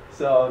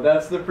 So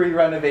that's the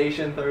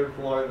pre-renovation third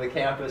floor of the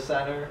campus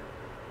center.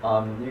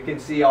 You can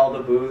see all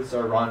the booths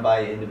are run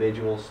by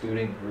individual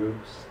student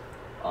groups.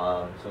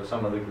 So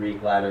some of the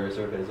Greek letters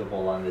are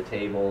visible on the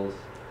tables,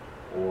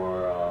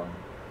 or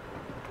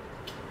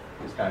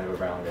just kind of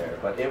around there.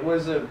 But it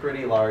was a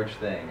pretty large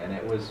thing, and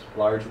it was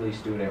largely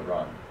student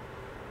run.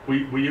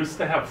 We used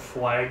to have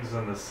flags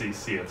in the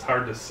CC. It's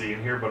hard to see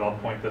in here, but I'll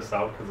point this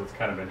out because it's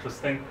kind of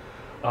interesting.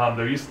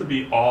 There used to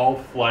be all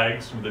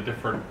flags from the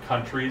different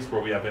countries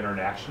where we have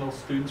international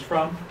students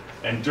from.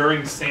 And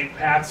during St.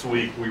 Pat's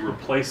Week, we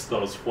replaced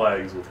those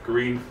flags with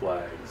green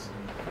flags,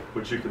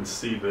 which you can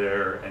see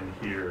there and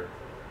here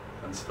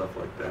and stuff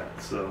like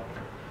that. So,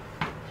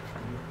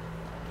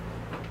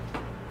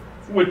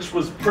 which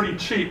was pretty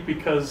cheap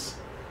because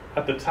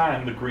at the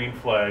time, the green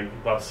flag,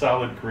 the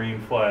solid green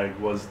flag,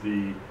 was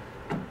the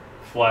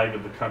flag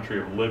of the country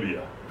of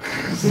Libya.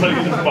 So you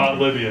just bought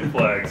Libyan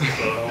flags,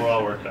 so we're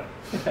all worked out.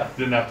 Yeah.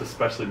 Didn't have to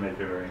specially make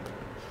it or anything.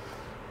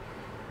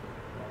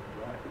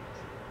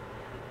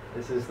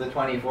 This is the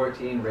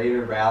 2014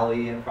 Raider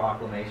Rally and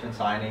Proclamation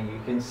signing.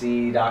 You can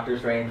see Dr.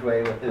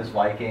 Strangeway with his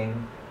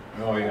Viking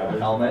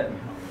helmet.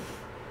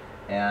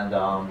 And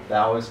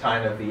that was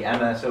kind of the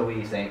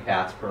MSOE St.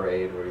 Pat's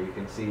Parade, where you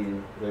can see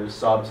there's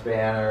Subs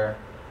banner,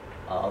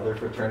 other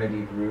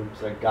fraternity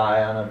groups, a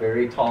guy on a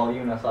very tall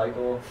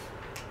unicycle.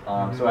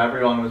 So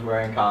everyone was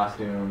wearing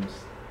costumes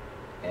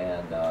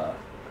and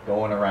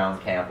going around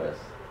campus.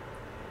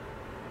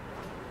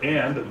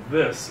 And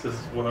this is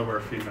one of our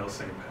female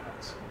St.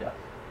 Pat's. Yeah.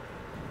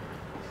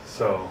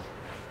 So,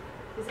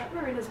 Is that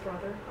Marina's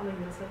brother on the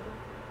unicycle?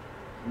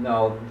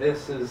 No,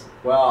 this is,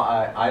 well,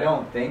 I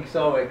don't think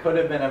so. It could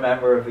have been a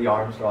member of the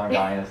Armstrong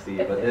dynasty,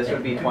 but this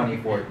would be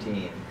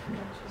 2014.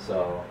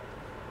 So,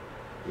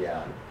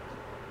 yeah.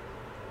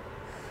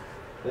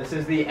 This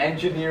is the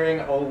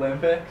Engineering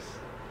Olympics.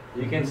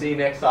 You can see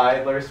Nick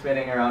Seidler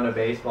spinning around a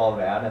baseball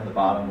bat in the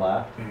bottom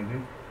left.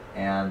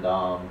 And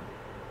of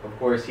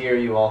course here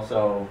you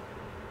also,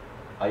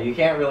 you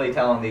can't really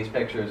tell in these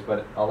pictures,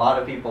 but a lot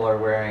of people are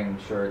wearing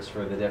shirts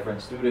for the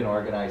different student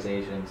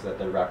organizations that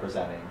they're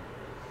representing.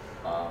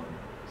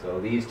 So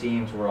these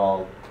teams were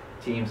all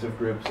teams of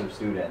groups of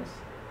students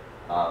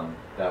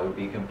that would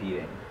be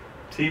competing.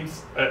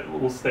 Teams,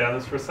 we'll stay on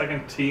this for a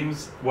second.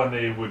 Teams, when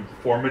they would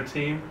form a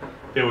team,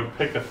 they would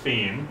pick a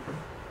theme,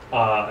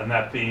 and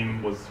that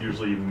theme was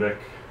usually Mick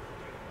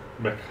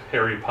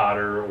Harry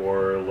Potter,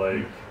 or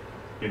like,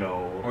 you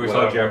know. We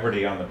saw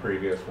Jeopardy on the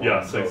previous one.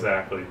 Yes, so.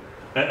 Exactly.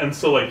 And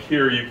so like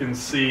here you can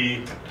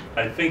see,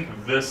 I think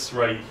this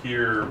right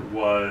here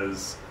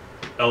was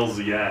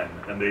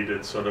LZN, and they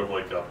did sort of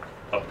like a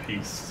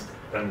peace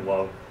and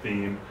love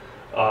theme.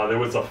 There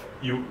was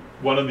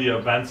one of the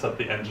events at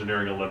the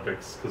Engineering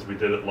Olympics, because we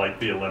did it like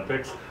the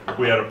Olympics,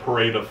 we had a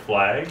parade of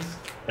flags,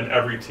 and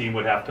every team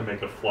would have to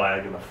make a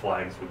flag, and the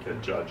flags would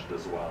get judged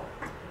as well.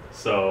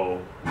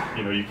 So,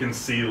 you know, you can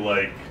see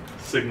like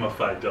Sigma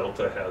Phi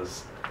Delta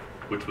has,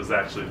 which was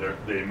actually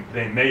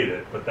they made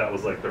it, but that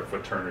was like their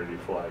fraternity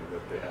flag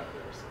that they have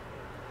there. So.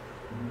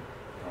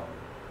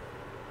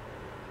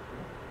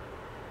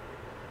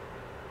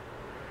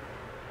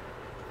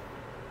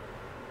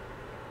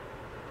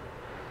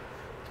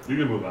 You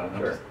can move on.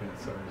 Sure.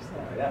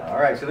 Yeah. All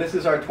right. So this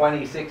is our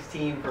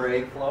 2016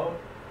 parade float.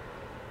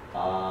 It's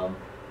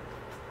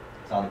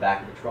on the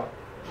back of a truck.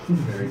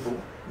 Very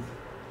cool.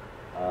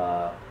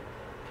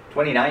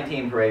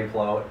 2019 parade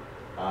float.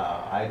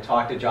 I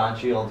talked to John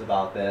Shields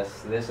about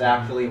this. This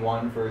actually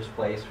won first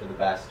place for the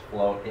best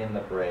float in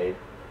the parade.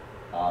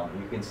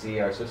 You can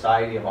see our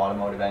Society of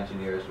Automotive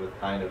Engineers with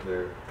kind of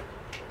their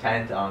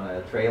tent on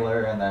a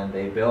trailer, and then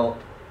they built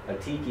a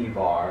tiki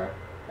bar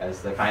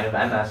as the kind of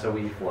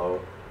MSOE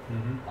float.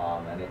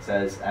 And it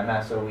says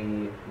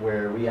MSOE,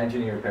 where we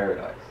engineer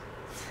paradise.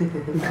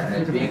 And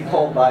it's being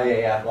pulled by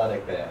a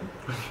athletic band.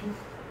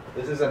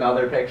 This is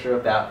another picture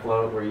of that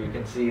float where you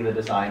can see the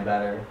design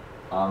better.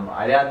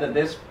 I'd add that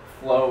this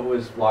float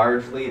was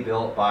largely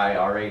built by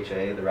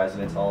RHA, the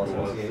Residence Hall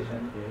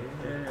Association.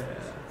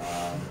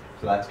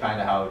 So that's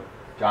kind of how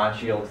John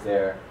Shields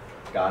there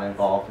got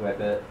involved with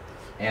it.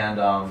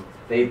 And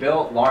they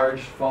built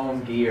large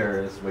foam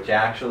gears which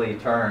actually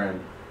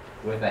turned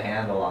with a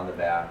handle on the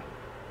back.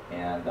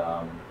 And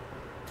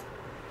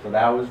so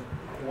that was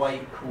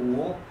quite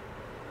cool.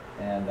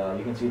 And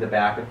you can see the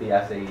back of the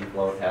SAE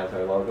float has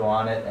our logo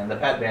on it, and the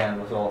pet band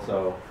was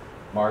also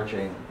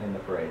marching in the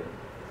parade.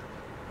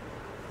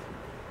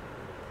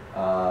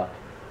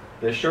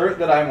 The shirt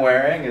that I'm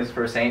wearing is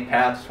for St.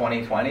 Pat's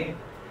 2020.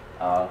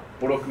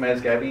 Buruk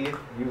Gebi,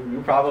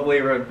 you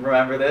probably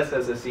remember this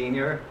as a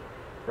senior,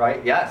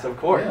 right? Yes, of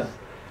course. Yeah.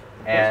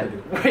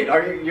 And wait,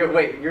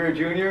 you're a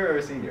junior or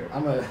a senior?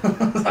 I'm a.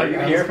 Are you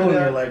here for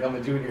that? Like I'm a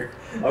junior.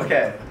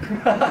 Okay.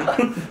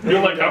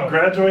 You're like, I'm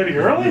graduating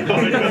early.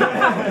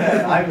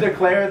 I've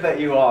declared that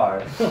you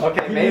are.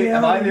 Okay, maybe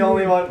am I the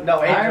only one?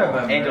 No,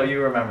 Angel,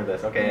 you remember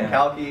this. Okay, and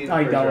Kalki.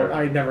 I don't. Sure.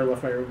 I never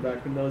left my room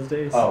back in those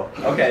days. Oh,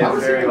 okay,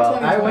 very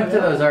well. I went to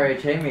those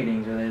RHA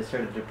meetings where they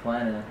started to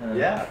plan it.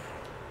 Yeah.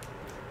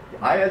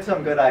 I had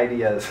some good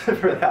ideas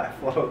for that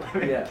float, let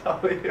me tell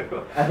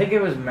you. I think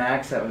it was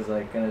Max that was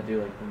like gonna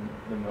do like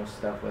the most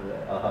stuff with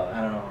it.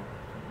 I don't know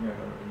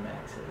remember who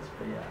Max is,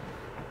 but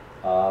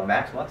yeah.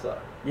 Max Mutza.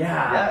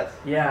 Yeah. Yes.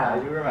 Yeah. I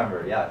do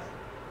remember, yes.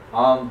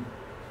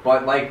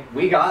 But like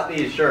we got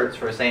these shirts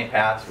for St.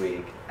 Pat's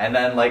week, and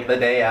then like the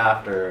day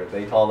after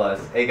they told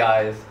us, hey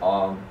guys,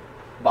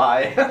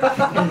 bye.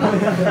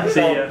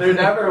 So there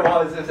never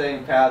was a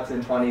St. Pat's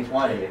in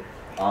 2020.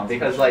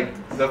 Because like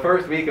the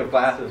first week of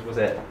classes was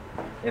it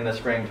in the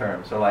spring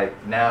term, so like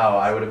now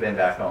I would have been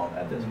back home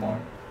at this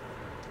point.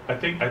 I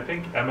think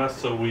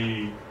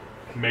MSOE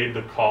made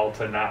the call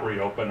to not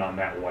reopen on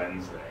that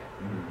Wednesday,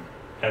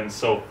 and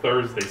so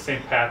Thursday,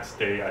 St. Pat's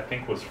Day, I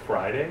think was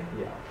Friday.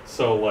 Yeah.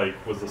 So like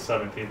was the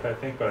 17th, I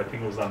think, but I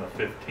think it was on the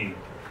 15th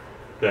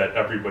that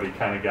everybody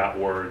kind of got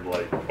word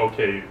like,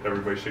 okay,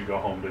 everybody should go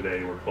home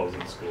today. We're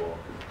closing school.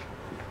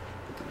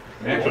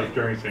 Actually,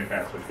 during St.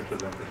 Pat's Week, which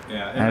is interesting.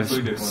 Yeah, and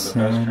we did one of the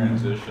best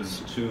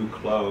transitions to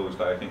closed,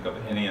 I think, of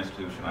any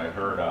institution I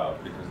heard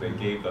of, because they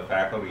gave the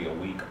faculty a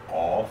week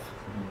off,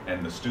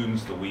 and the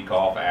students the week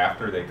off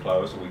after they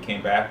closed. So we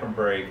came back from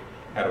break,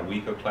 had a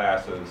week of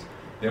classes,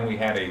 then we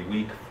had a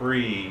week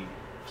free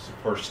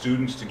for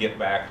students to get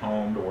back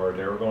home to where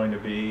they were going to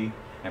be,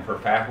 and for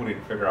faculty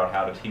to figure out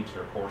how to teach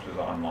their courses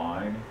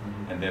online,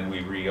 and then we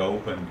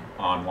reopened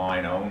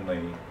online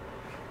only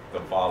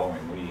the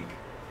following week.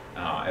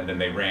 And then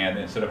they ran,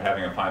 instead of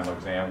having a final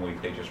exam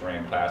week, they just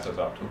ran classes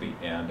up to the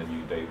end,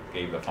 and they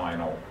gave the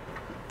final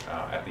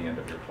at the end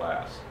of your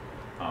class.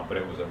 But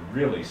it was a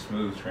really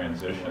smooth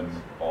transition,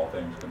 all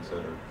things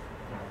considered.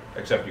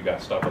 Except you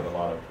got stuck with a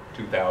lot of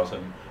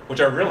 2000,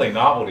 which are really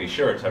novelty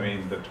shirts. I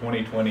mean, the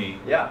 2020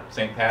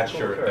 St. Pat's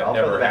shirt that I'll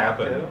never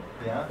happened.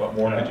 Yeah. What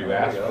more could you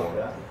ask for?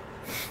 Yeah.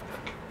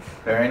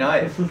 Very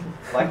nice.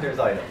 Collector's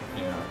item.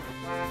 Yeah.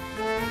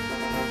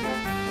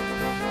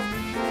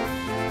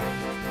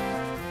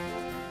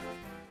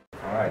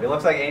 right. It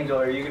looks like Angel,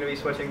 are you going to be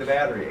switching the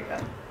battery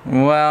again?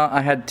 Well,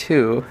 I had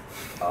 2.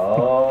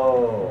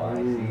 Oh, I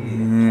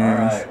see. All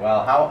right.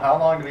 Well, how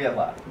long do we have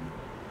left?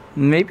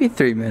 Maybe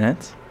 3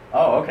 minutes.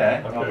 Oh,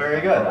 okay. Well,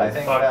 very good. I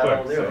think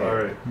that'll do it. All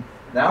right.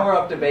 Now we're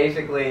up to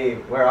basically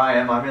where I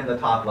am. I'm in the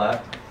top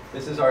left.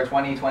 This is our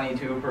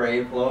 2022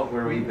 parade float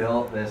where we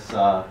built this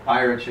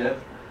pirate ship.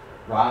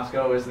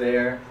 Roscoe is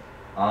there.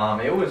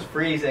 It was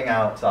freezing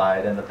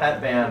outside and the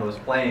pet band was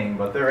playing,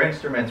 but their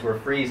instruments were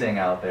freezing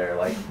out there.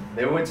 Like,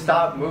 they would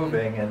stop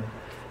moving, and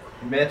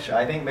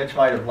I think Mitch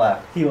might have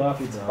left. He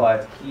left,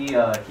 but he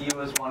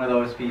was one of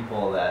those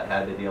people that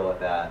had to deal with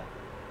that.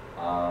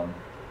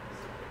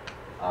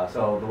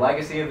 So the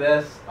legacy of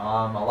this, a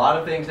lot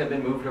of things have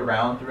been moved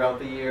around throughout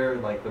the year,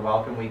 like the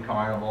Welcome Week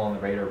Carnival and the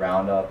Raider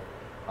Roundup.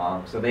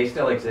 So they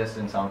still exist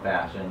in some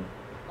fashion.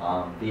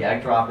 The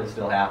egg drop is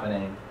still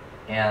happening.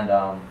 And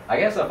I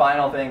guess a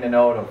final thing to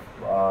note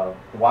of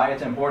why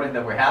it's important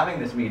that we're having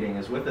this meeting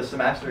is with the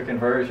semester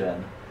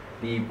conversion,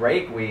 the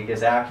break week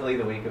is actually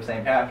the week of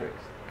St.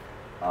 Patrick's.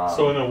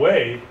 So in a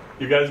way,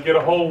 you guys get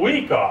a whole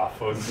week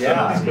off.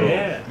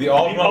 Yeah. The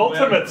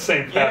ultimate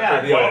St. Patrick.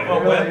 Yeah, the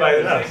ultimate win by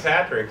the Yes. St.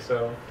 Patrick.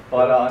 So.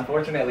 But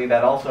unfortunately,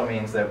 that also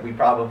means that we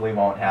probably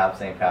won't have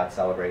St. Pat's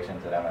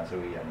celebrations at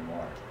MSOE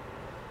anymore.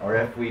 Or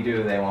if we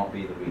do, they won't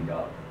be the week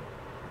of.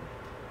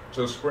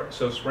 So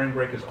spring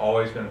break is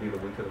always going to be the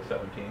week of the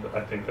 17th?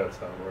 I think that's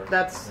how it works.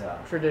 That's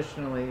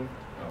traditionally.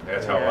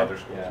 That's how other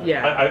schools do it.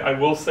 Yeah. I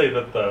will say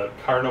that the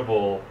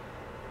carnival,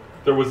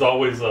 there was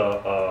always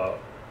a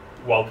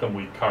Welcome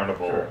Week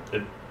carnival. Sure.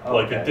 It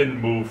didn't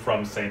move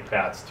from St.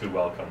 Pat's to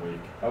Welcome Week.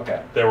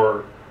 Okay. There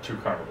were 2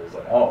 carnivals.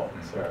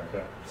 Sure.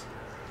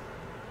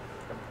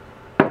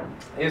 Yeah.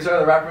 These are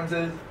the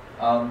references.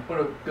 Put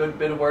a good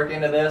bit of work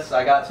into this.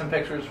 I got some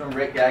pictures from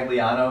Rick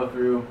Gagliano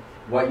through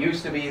what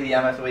used to be the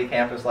MSOE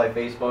Campus Life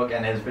Facebook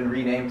and has been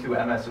renamed to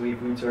MSOE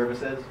Food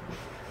Services.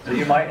 So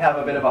you might have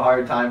a bit of a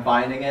hard time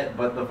finding it,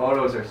 but the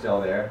photos are still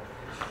there.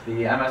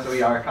 The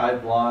MSOE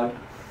archive blog.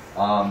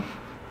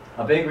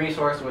 A big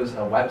resource was a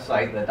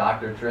website that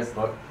Dr.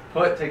 Tritt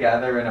put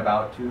together in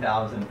about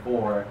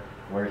 2004,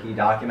 where he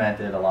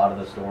documented a lot of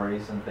the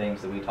stories and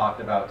things that we talked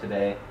about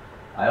today.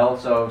 I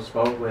also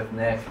spoke with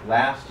Nick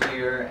last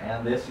year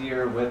and this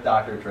year with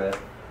Dr. Tritt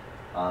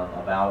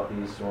about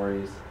these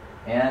stories.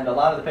 And a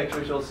lot of the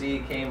pictures you'll see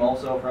came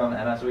also from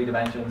MSOE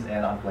Dimensions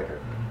and on Flickr.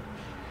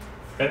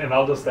 And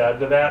I'll just add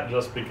to that,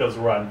 just because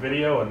we're on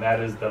video, and that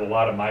is that a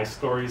lot of my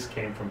stories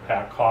came from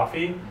Pat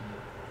Coffey,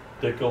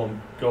 Dick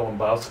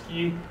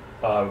Golembiewski,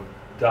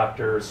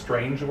 Dr.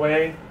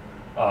 Strangeway,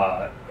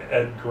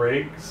 Ed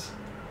Griggs,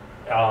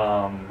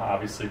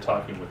 obviously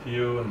talking with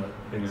you and the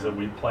things that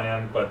we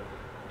planned, but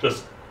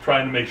just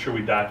trying to make sure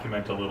we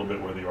document a little bit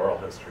where the oral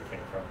history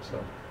came from.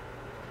 So,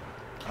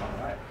 All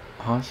right.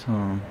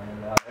 Awesome.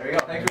 And there you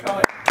go. Thanks for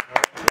coming.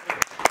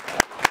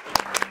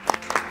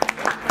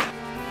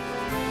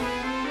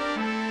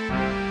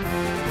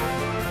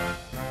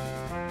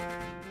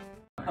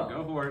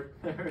 Go for it.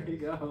 There you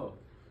go.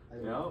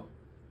 Yep.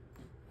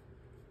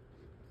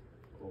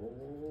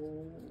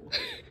 Oh.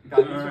 Got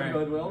these from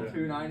Goodwill,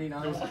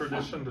 $2.99. it was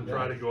tradition to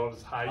try to go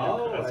as high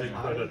as you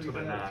could to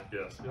the knot.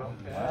 Yes.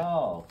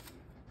 Well,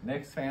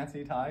 Nick's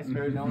fancy tie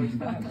spared no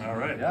expense. All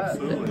right. Yes.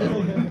 Absolutely.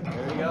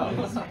 There you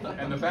go.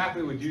 And the fact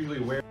that we would usually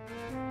wear